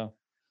 Yeah.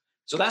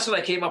 So that's what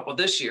I came up with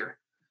this year.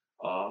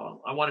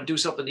 I want to do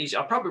something easy.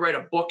 I'll probably write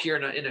a book here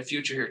in the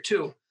future here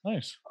too.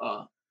 Nice.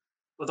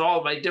 With all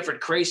of my different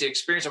crazy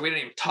experiences we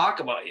didn't even talk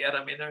about yet.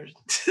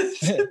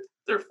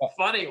 They're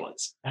funny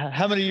ones.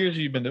 How many years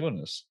have you been doing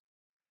this?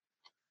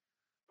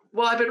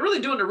 Well, I've been really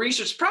doing the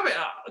research, probably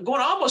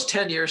going almost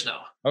 10 years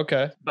now.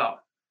 Okay.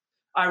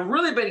 I've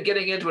really been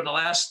getting into it in the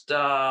last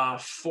 4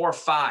 or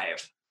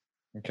 5.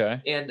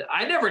 Okay. And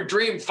I never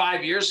dreamed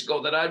 5 years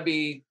ago that I'd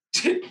be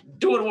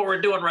doing what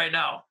we're doing right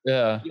now.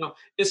 Yeah.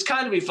 It's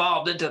kind of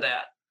evolved into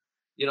that,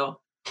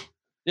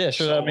 Yeah,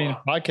 sure. So,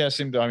 podcasts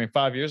seemed to,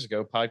 5 years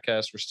ago,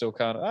 podcasts were still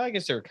kind of, I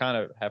guess they were kind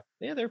of,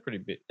 they're pretty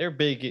big. They're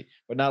big,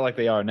 but not like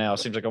they are now. It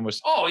seems like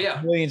almost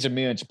millions and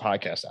millions of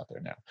podcasts out there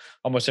now.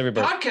 Almost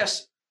everybody.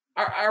 Podcasts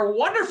are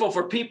wonderful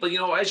for people,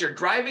 as you're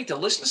driving to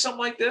listen to something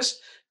like this,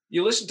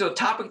 you listen to a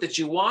topic that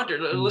you want or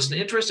listen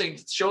to interesting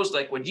shows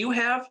like what you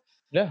have.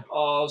 Yeah.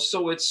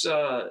 So it's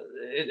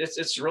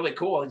really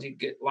cool. You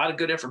get a lot of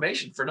good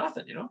information for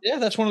nothing, Yeah,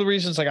 that's one of the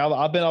reasons. Like I've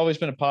always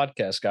been a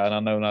podcast guy, and I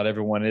know not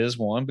everyone is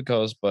one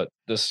but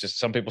this just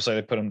some people say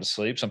they put them to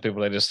sleep. Some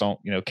people they just don't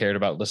cared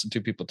about listening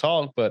to people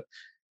talk. But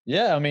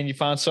yeah, I mean, you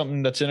find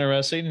something that's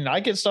interesting, and I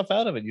get stuff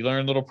out of it. You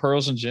learn little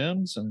pearls and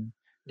gems, and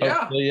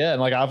hopefully, yeah,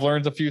 and like I've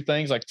learned a few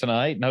things like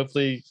tonight, and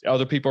hopefully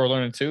other people are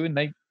learning too, and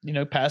they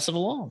pass it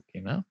along.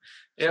 Yeah.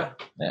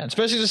 So, yeah,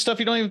 especially the stuff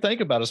you don't even think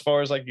about as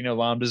far as like,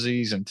 Lyme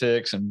disease and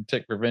ticks and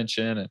tick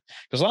prevention. And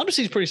because Lyme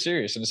disease is pretty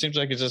serious and it seems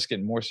like it's just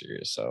getting more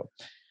serious. So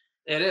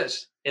it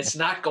is. It's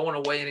not going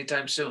away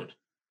anytime soon.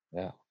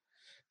 Yeah.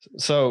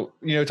 So,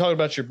 talking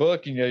about your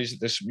book, you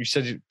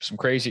said some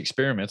crazy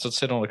experiments. Let's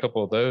hit on a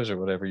couple of those or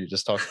whatever you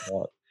just talked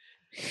about.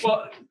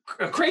 Well,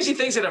 crazy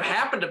things that have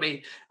happened to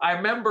me. I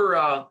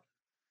remember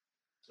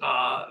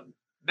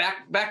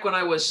back when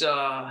I was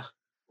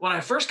when I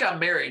first got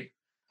married,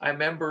 I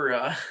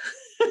remember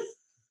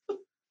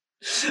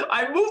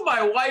I moved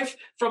my wife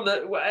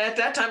at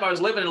that time I was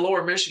living in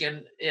Lower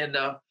Michigan in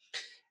a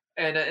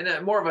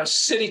more of a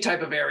city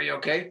type of area.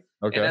 Okay.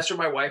 And that's where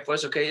my wife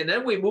was. Okay. And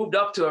then we moved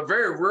up to a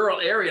very rural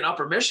area in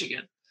Upper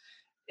Michigan.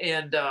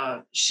 And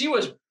she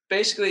was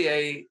basically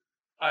a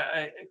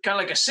kind of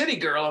like a city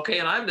girl. Okay.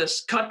 And I'm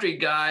this country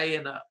guy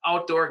and an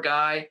outdoor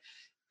guy.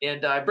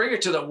 And I bring her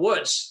to the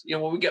woods,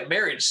 when we got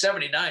married in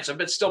 79. So I've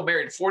been still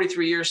married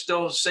 43 years,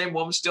 still the same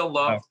woman, still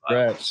love.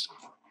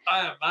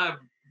 I'm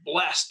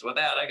blessed with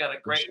that. I got a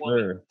great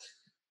woman.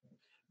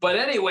 But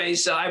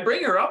anyways, I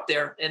bring her up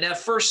there, and that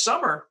first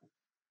summer,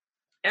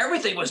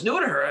 everything was new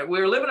to her. We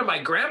were living in my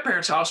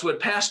grandparents' house who had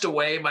passed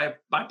away. My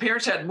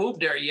parents hadn't moved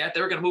there yet.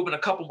 They were going to move in a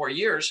couple more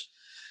years.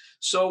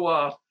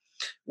 So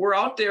we're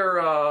out there,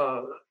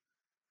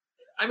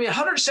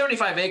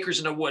 175 acres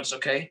in the woods,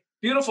 okay?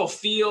 Beautiful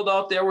field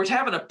out there. We're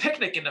having a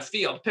picnic in the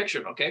field,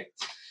 picture it, okay?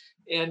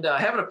 And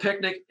having a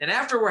picnic. And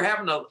after we're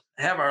having to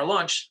have our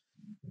lunch,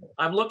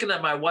 I'm looking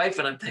at my wife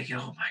and I'm thinking,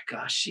 oh my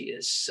gosh, she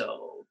is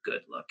so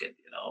good looking,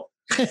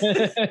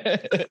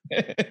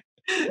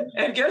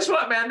 And guess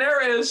what, man?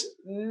 There is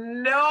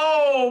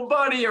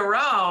nobody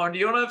around.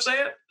 You know what I'm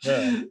saying?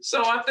 Yeah.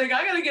 So I'm thinking,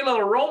 I got to get a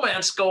little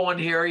romance going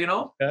here,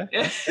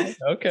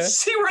 Okay.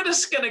 See where this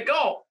is going to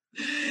go.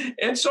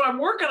 And so I'm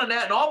working on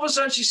that. And all of a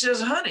sudden she says,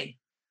 honey,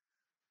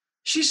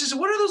 she says,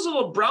 what are those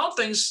little brown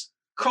things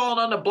crawling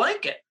on the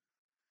blanket?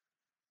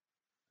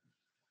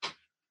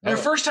 And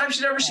the first time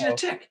she'd ever seen a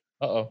tick.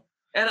 Uh-oh.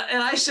 And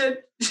I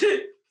said,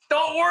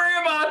 don't worry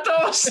about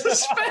those,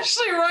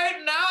 especially right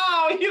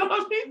now. You know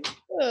what I mean?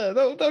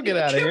 Don't get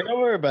out of here. Don't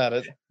worry about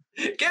it.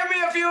 Give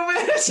me a few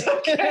minutes,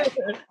 okay?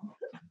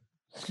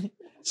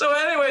 So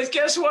anyways,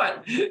 guess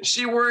what?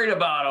 She worried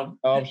about them.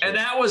 Oh, sure. And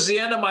that was the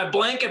end of my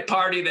blanket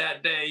party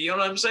that day. You know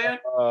what I'm saying?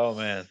 Oh,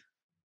 man.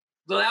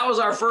 So that was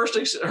her first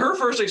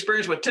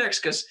experience with ticks,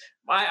 because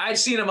I'd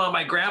seen them on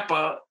my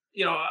grandpa,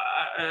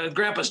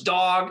 grandpa's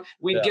dog.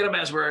 We'd get them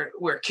as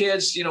we're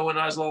kids, when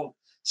I was a little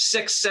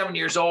 6-7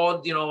 years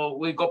old,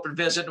 we'd go up and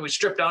visit and we'd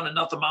strip down and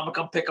nothing, mama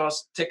come pick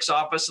us ticks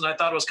off us. And I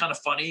thought it was kind of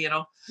funny,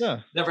 Yeah.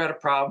 Never had a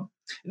problem.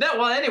 And then,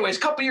 anyways, a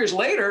couple years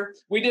later,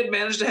 we did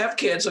manage to have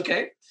kids.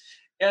 Okay.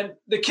 And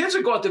the kids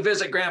would go out to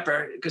visit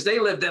grandpa because they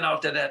lived then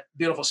out to that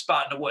beautiful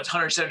spot in the woods,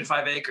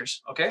 175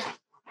 acres. Okay.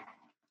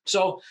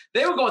 So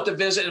they would go out to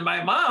visit, and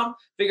my mom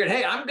figured,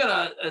 hey, I'm going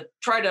to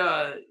try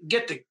to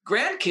get the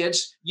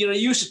grandkids,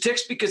 used to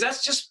ticks, because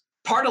that's just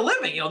part of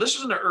living. This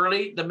was in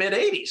the mid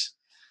 80s.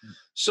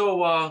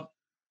 So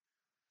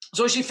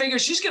she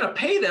figures she's going to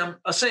pay them,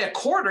 say, a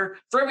quarter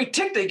for every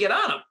tick they get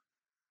on them.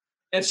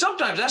 And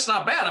sometimes that's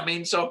not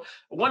bad. So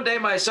one day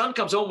my son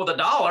comes home with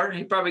 $1.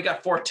 He probably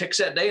got 4 ticks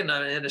that day. And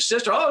his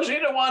sister, she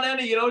didn't want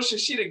any,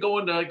 she didn't go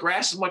into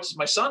grass as much as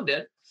my son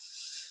did.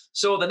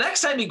 So the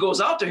next time he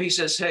goes out there, he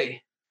says,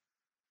 hey,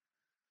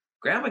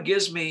 Grandma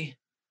gives me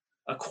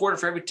a quarter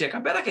for every tick. I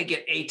bet I could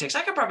get 8 ticks.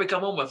 I could probably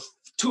come home with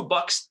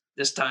 $2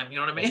 this time. You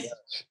know what I mean?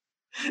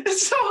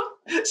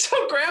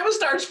 So Grandma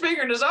starts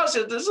figuring this out.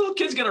 Says, this little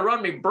kid's gonna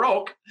run me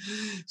broke.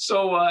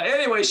 So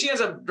anyway, she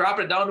ends up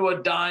dropping it down to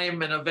a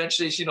dime, and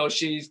eventually, she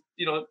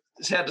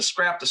had to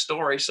scrap the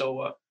story.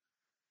 So,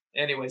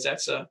 anyways,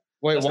 that's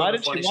wait. Why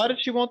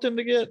did she want them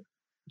to get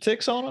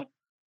ticks on it?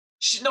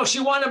 She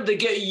wanted them to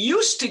get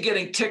used to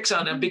getting ticks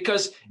on them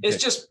because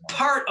it's just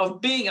part of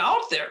being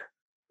out there.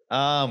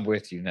 I'm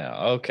with you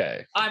now.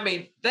 Okay.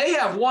 They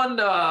have one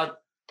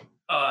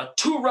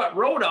 2-rut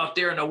road out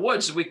there in the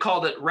woods. We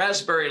called it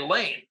Raspberry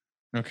Lane.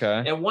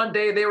 Okay. And one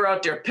day they were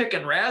out there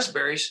picking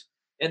raspberries,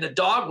 and their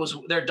dog was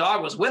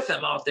with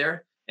them out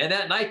there. And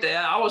that night they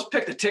always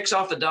pick the ticks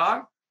off the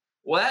dog.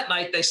 Well, that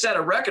night they set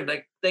a record.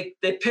 They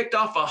picked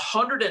off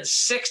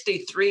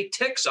 163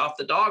 ticks off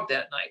the dog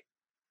that night.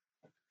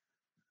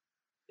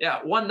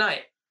 Yeah, one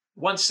night,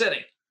 one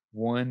sitting.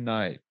 One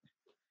night.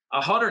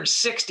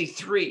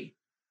 163.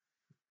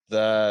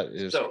 That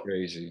is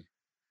crazy.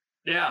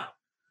 Yeah.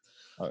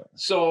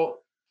 So,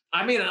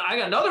 I got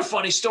another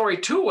funny story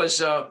too.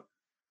 Was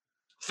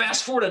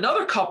fast forward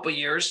another couple of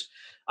years,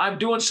 I'm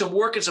doing some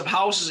work in some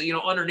houses,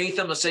 underneath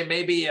them. Let's say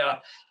maybe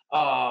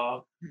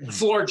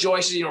floor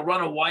joists,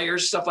 running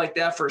wires, stuff like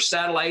that for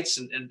satellites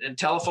and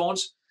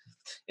telephones.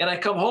 And I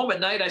come home at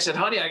night. I said,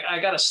 honey, I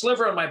got a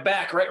sliver on my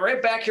back,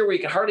 right back here where you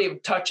can hardly even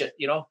touch it,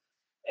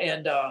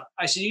 And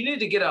I said, you need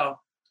to get a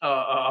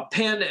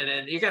pin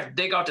and you got to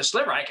dig out the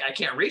sliver. I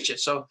can't reach it.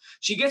 So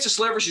she gets a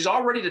sliver. She's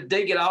all ready to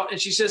dig it out. And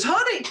she says,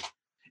 honey,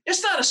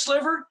 it's not a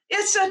sliver.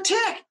 It's a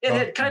tick. It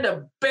had kind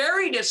of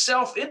buried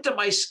itself into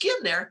my skin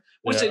there,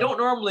 which they don't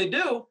normally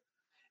do.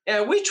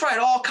 And we tried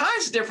all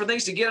kinds of different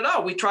things to get it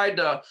out. We tried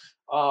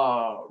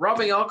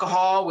rubbing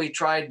alcohol. We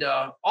tried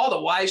all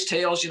the wives'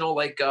 tales,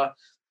 like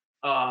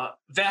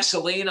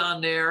Vaseline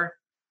on there.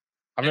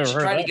 I've never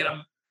heard of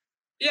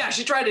that.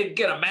 She tried to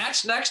get a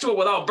match next to it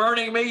without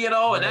burning me, and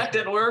that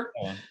didn't work.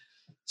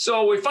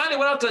 So we finally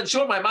went out and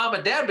showed my mom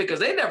and dad because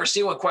they'd never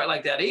seen one quite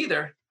like that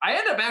either. I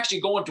ended up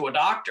actually going to a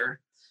doctor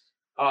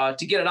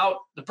to get it out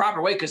the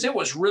proper way because it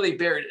was really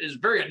buried. It was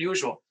very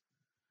unusual.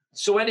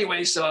 So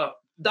anyways,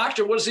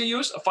 doctor, what does he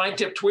use? A fine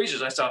tip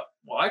tweezers. I thought,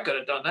 well, I could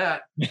have done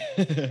that,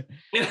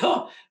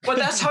 but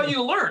that's how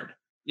you learn,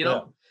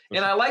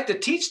 And I like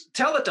to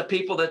tell it to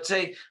people that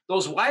say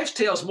those wives'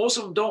 tales, most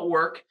of them don't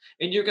work,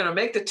 and you're going to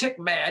make the tick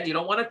mad. You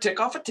don't want to tick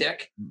off a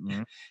tick,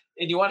 and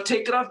you want to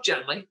take it off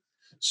gently.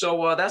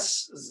 So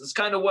that's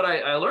kind of what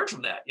I learned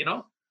from that,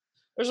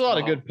 There's a lot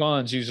of good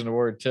puns using the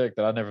word tick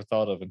that I never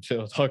thought of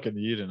until talking to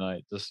you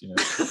tonight. Just,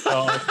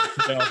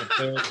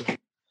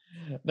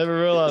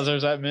 never realized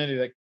there's that many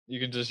that you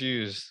can just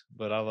use,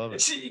 but I love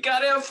it. You got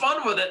to have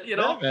fun with it,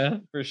 Yeah,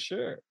 man, for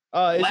sure.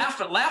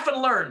 Laugh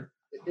and learn.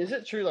 Is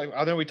it true? Like,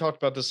 I know we talked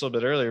about this a little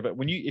bit earlier, but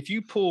if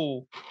you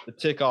pull the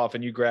tick off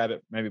and you grab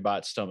it maybe by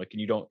its stomach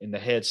and the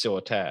head's still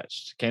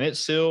attached, can it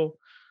still,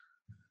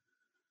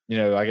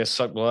 I guess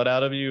suck blood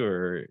out of you,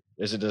 or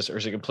is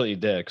it completely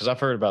dead? Because I've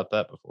heard about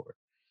that before.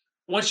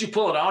 Once you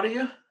pull it out of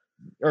you?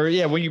 Or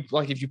when you,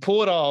 like, if you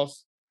pull it off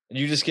and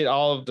you just get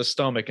all of the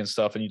stomach and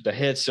stuff and the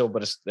head's still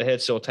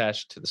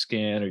attached to the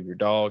skin or your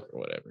dog or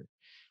whatever,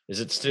 is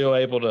it still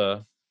able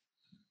to?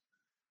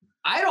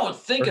 I don't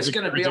think it's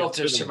going to be able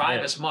to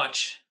survive as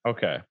much.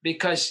 Okay.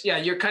 Because,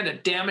 you're kind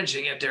of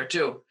damaging it there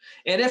too.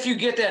 And if you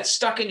get that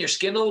stuck in your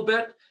skin a little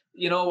bit,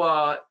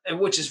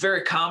 which is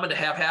very common to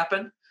have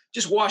happen,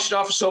 just wash it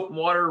off with soap and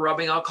water,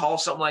 rubbing alcohol,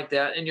 something like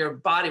that. And your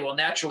body will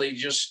naturally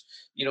just,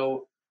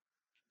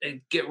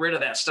 get rid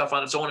of that stuff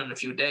on its own in a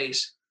few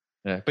days.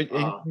 Yeah. But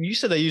you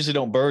said they usually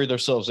don't bury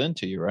themselves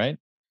into you, right?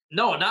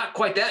 No, not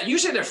quite that.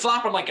 Usually they're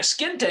flopping like a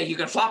skin tag. You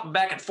can flop them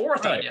back and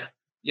forth on you,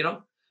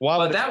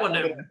 But that one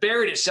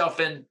buried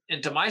itself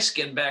into my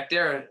skin back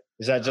there.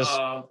 Is that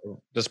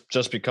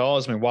just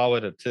because? I mean, why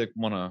would a tick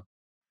want to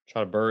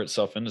try to bury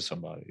itself into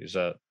somebody? Is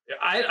that?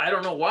 I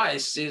don't know why. It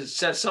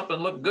said something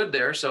looked good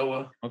there.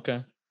 So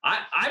okay.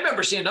 I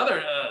remember seeing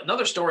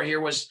another story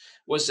here was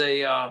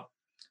a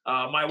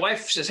my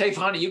wife says, hey,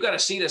 honey, you got to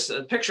see this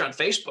picture on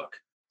Facebook,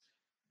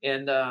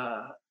 and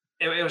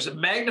it was a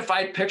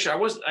magnified picture.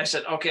 I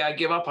said, okay, I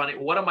give up, honey.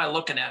 What am I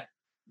looking at?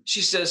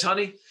 She says,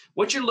 honey,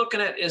 what you're looking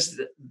at is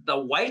the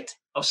white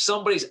of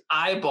somebody's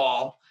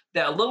eyeball.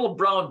 That little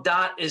brown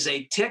dot is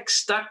a tick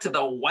stuck to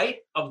the white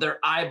of their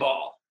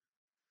eyeball.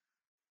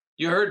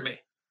 You heard me.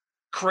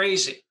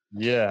 Crazy.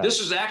 Yeah. This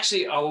was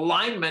actually a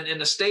lineman in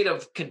the state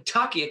of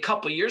Kentucky a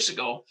couple of years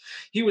ago.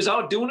 He was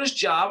out doing his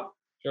job,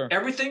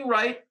 everything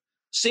right,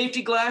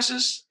 safety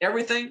glasses,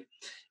 everything,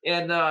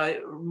 and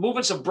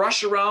moving some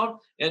brush around,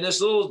 and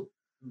this little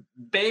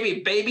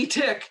baby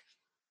tick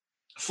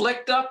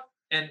flicked up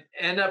and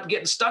ended up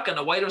getting stuck in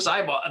the white of his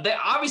eyeball. They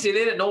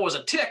didn't know it was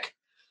a tick.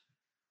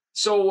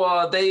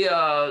 So they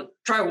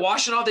tried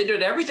washing off. They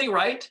did everything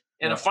right.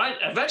 And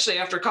eventually,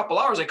 after a couple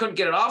hours, they couldn't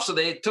get it off. So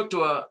they took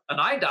to an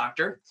eye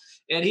doctor,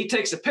 and he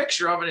takes a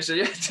picture of it. And he said,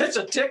 yeah, that's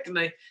a tick.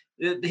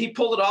 And he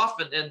pulled it off,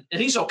 and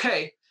he's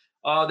okay.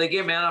 They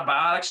gave him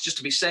antibiotics just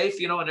to be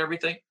safe, and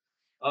everything.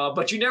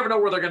 But you never know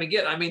where they're going to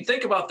get. I mean,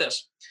 think about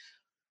this.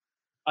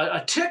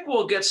 A tick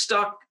will get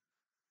stuck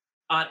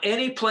on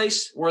any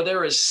place where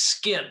there is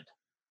skin.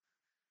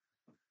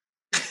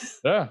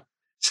 Yeah.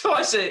 So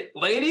I say,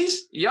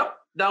 ladies, yep,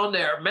 down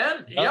there.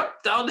 Men,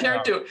 yep, down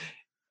there too.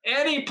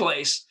 Any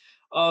place.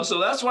 So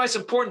that's why it's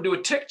important to do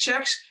a tick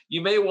checks.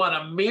 You may want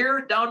a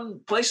mirror down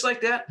a place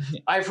like that.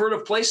 I've heard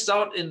of places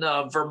out in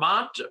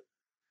Vermont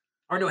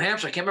or New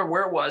Hampshire, I can't remember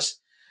where it was,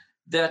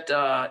 that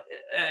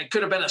it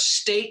could have been a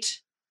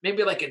state,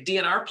 maybe like a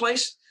DNR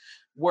place,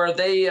 where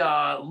they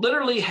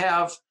literally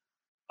have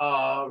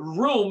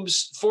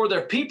rooms for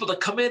their people to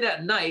come in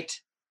at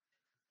night,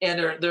 and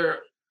they're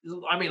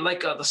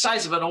like the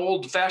size of an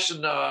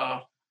old-fashioned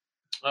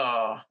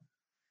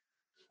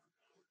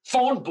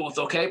phone booth,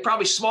 okay?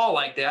 Probably small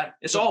like that.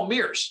 It's all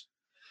mirrors.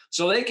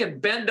 So they can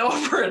bend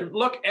over and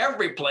look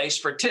every place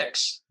for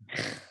ticks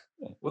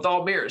with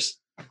all mirrors.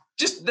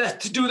 Just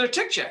to do their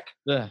tick check.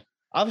 Yeah.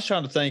 I was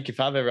trying to think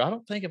I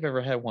don't think I've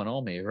ever had one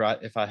on me, right?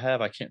 If I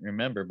have, I can't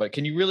remember. But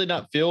can you really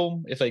not feel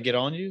them if they get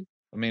on you?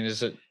 I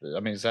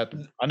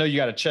know you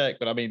got to check,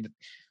 but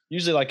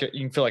usually you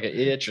can feel like an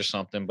itch or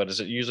something, but is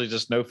it usually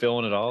just no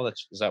feeling at all?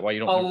 Is that why you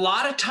don't? A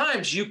lot of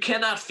times you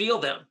cannot feel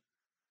them.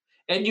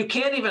 And you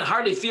can't even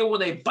hardly feel when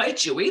they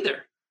bite you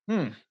either,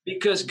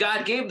 because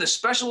God gave them the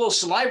special little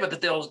saliva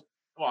that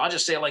I'll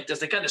just say it like this.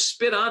 They kind of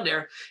spit on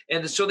there.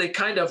 And so they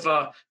kind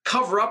of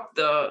cover up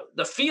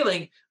the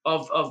feeling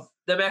of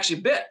them actually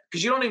bit,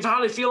 because you don't even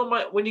hardly feel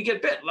them when you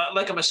get bit.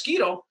 Like a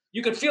mosquito,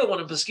 you can feel when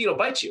a mosquito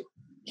bites you.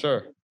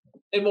 Sure.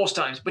 In most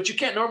times, but you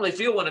can't normally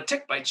feel when a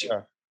tick bites you.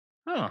 Sure.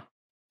 Huh.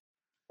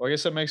 Well, I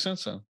guess that makes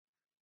sense then.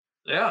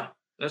 Yeah,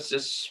 that's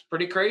just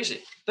pretty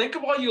crazy. Think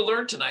of all you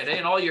learned tonight,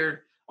 and all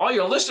your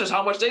listeners,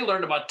 how much they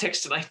learned about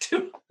ticks tonight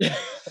too,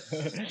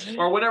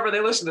 or whenever they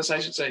listen to this, I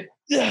should say.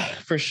 Yeah,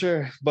 for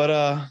sure.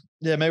 But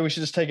maybe we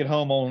should just take it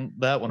home on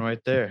that one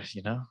right there.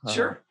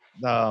 Sure.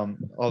 All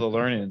the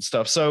learning and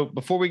stuff. So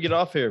before we get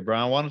off here,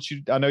 Brian, why don't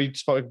you? I know you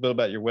spoke a bit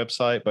about your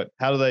website, but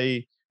how do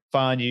they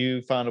find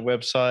you? Find a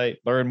website,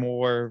 learn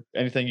more,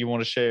 anything you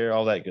want to share,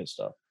 all that good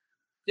stuff.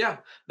 Yeah,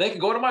 they can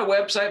go to my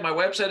website. My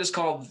website is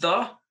called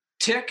The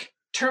Tick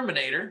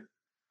Terminator.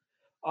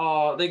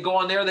 They go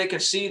on there. They can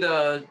see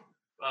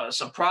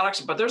some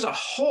products, but there's a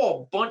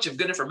whole bunch of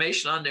good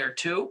information on there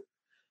too.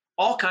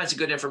 All kinds of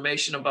good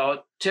information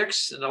about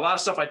ticks and a lot of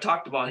stuff I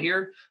talked about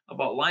here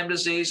about Lyme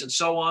disease and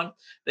so on.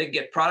 They can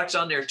get products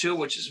on there too,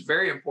 which is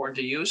very important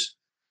to use.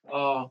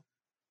 They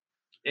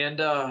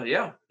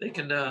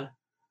can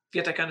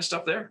get that kind of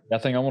stuff there. I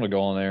think I want to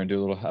go on there and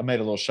do I made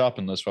a little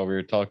shopping list while we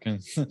were talking.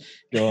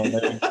 Go on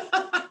there,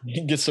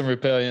 get some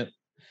repellent,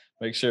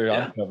 make sure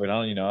I'm covered.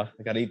 I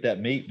got to eat that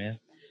meat, man.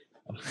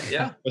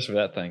 Yeah. Especially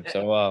for that thing.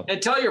 So,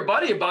 and tell your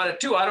buddy about it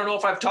too. I don't know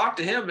if I've talked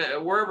to him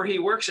wherever he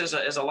works as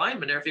a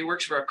lineman there, if he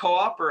works for a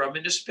co-op or a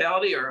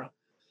municipality or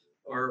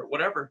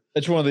whatever.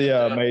 It's one of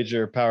the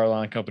major power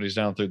line companies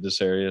down through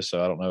this area.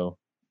 So I don't know.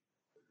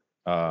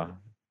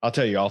 I'll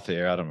tell you off the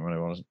air. I don't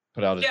really want to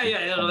put out.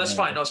 No, that's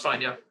fine. No, it's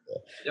fine. Yeah.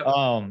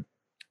 Yep.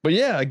 But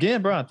yeah,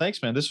 again, Brian,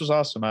 thanks, man. This was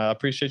awesome. I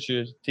appreciate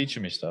you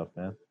teaching me stuff,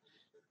 man.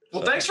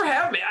 Well, thanks for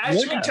having me.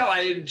 As you can tell, I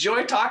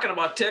enjoy talking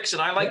about ticks,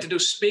 and I like to do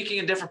speaking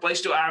in different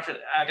places too. I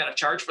got to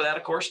charge for that,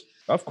 of course.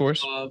 Of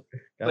course.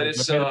 But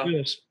it's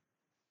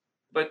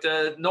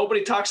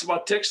nobody talks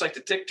about ticks like the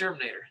Tick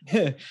Terminator.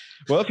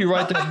 Well, if you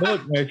write that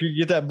book, man, if you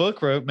get that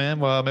book wrote, man,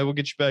 well, maybe we'll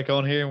get you back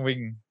on here and we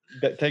can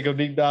take a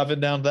deep dive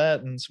down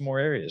that in some more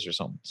areas or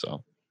something.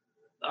 So.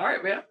 All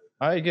right, man.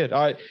 All right, good.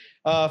 All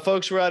right,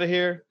 folks, we're out of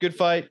here. Good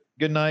fight.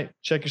 Good night.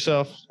 Check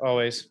yourself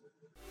always.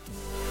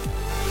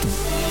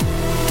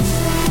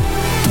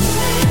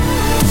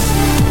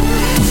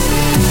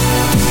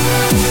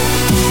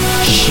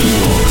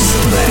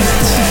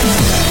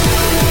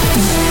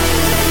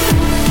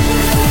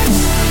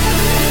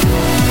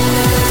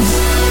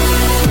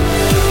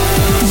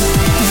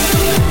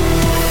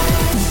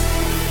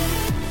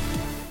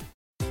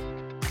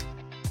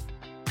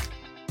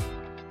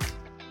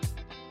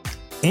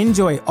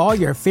 Enjoy all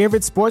your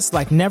favorite sports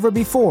like never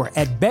before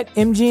at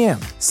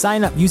BetMGM.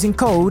 Sign up using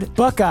code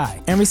Buckeye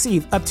and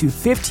receive up to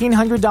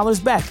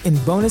 $1,500 back in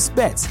bonus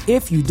bets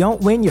if you don't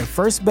win your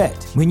first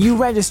bet. When you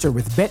register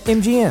with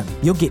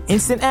BetMGM, you'll get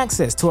instant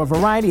access to a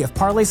variety of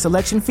parlay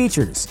selection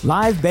features,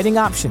 live betting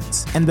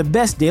options, and the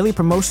best daily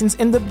promotions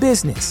in the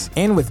business.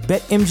 And with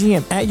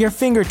BetMGM at your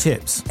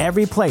fingertips,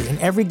 every play and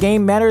every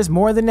game matters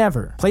more than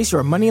ever. Place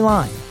your money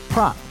line,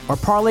 prop, or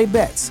parlay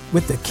bets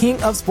with the king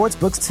of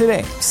sportsbooks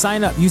today.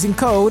 Sign up using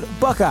code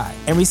Buckeye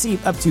and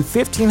receive up to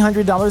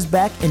 $1,500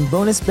 back in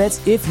bonus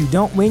bets if you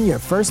don't win your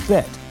first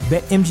bet.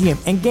 BetMGM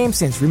and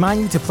GameSense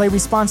remind you to play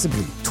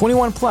responsibly.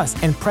 21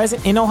 plus and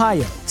present in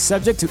Ohio,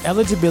 subject to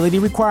eligibility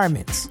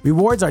requirements.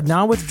 Rewards are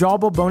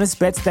non-withdrawable bonus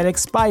bets that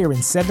expire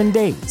in 7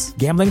 days.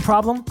 Gambling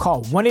problem?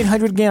 Call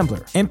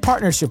 1-800-GAMBLER in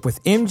partnership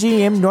with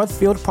MGM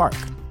Northfield Park.